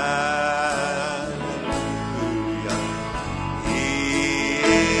 Hallelujah. He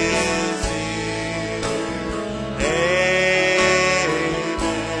is here. Amen.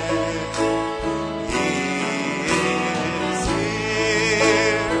 He is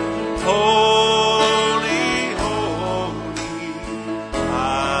here. Holy, holy.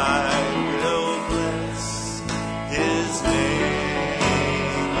 I will bless His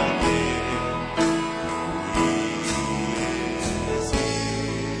name again.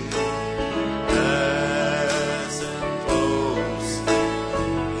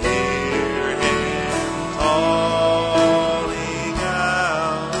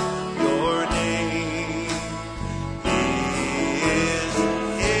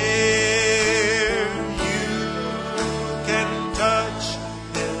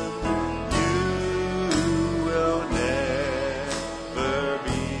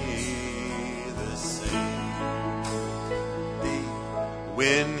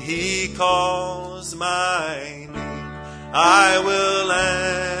 When he calls my name, I will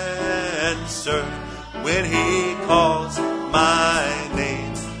answer. When he calls my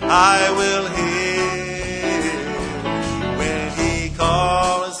name, I will hear. When he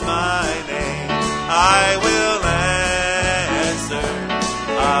calls my name, I will answer.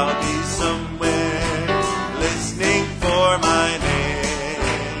 I'll be somewhere listening for my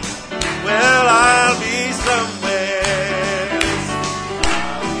name. Well, I'll be somewhere listening.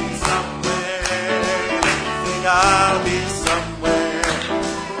 I'll be somewhere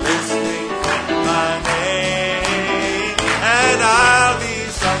listening for my name. And I'll be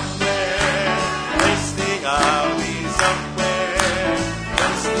somewhere listening. I'll be somewhere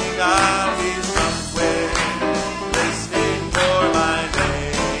listening. I'll be somewhere listening for my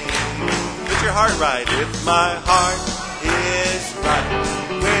name. Put your heart right. If my heart is right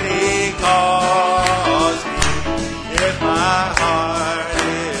when he calls me, if my heart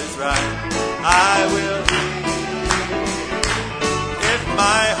is right, I will hear. If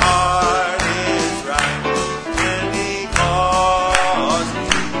my heart is right when he calls me,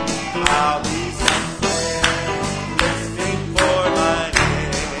 I'll be somewhere listening for my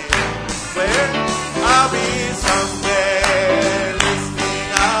name. Where? I'll be somewhere listening.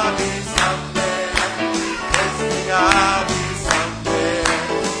 I'll be somewhere listening. I'll be somewhere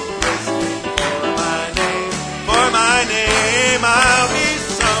listening for my name. For my name, I'll be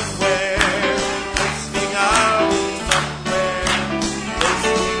somewhere listening. I'll be somewhere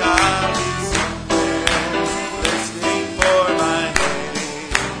listening. I'll be somewhere listening for my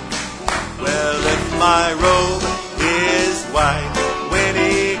name. Well, if my robe is white when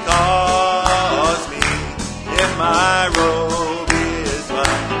he calls me, if my robe is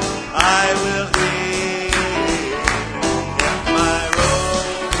white, I will hear. If my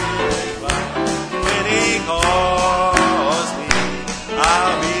robe is white when he calls me,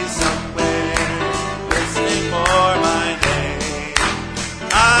 I'll be somewhere listening for my name.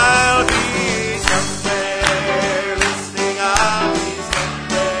 I'll be somewhere listening. I'll be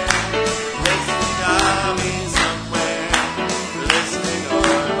somewhere listening. I'll be somewhere listening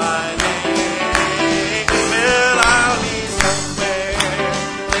for my name. Well, I'll be somewhere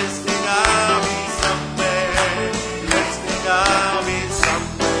listening. I'll be somewhere listening. I'll be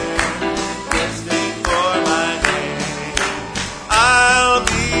somewhere listening for my name. I'll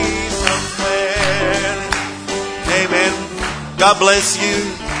be somewhere. Amen. God bless you.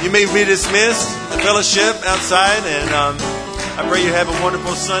 You may be dismissed, the fellowship outside, and I pray you have a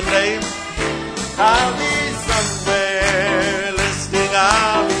wonderful Sunday. I'll be somewhere listening.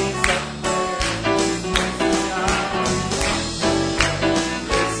 I'll be somewhere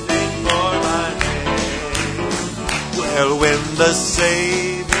listening for my name. Well, when the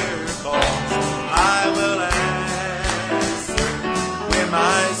Savior calls, I will answer. When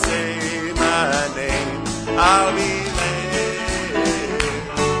I say my name, I'll be there.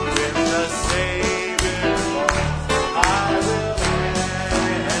 When the Savior calls, I will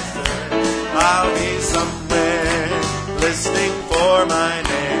answer. I'll be somewhere listening for my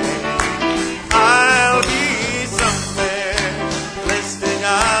name. I'll be somewhere listening.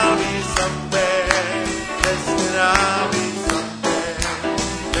 I'll be somewhere listening. I'll be somewhere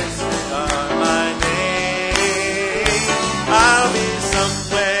listening for my name. I'll be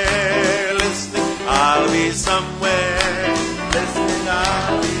somewhere listening. I'll be somewhere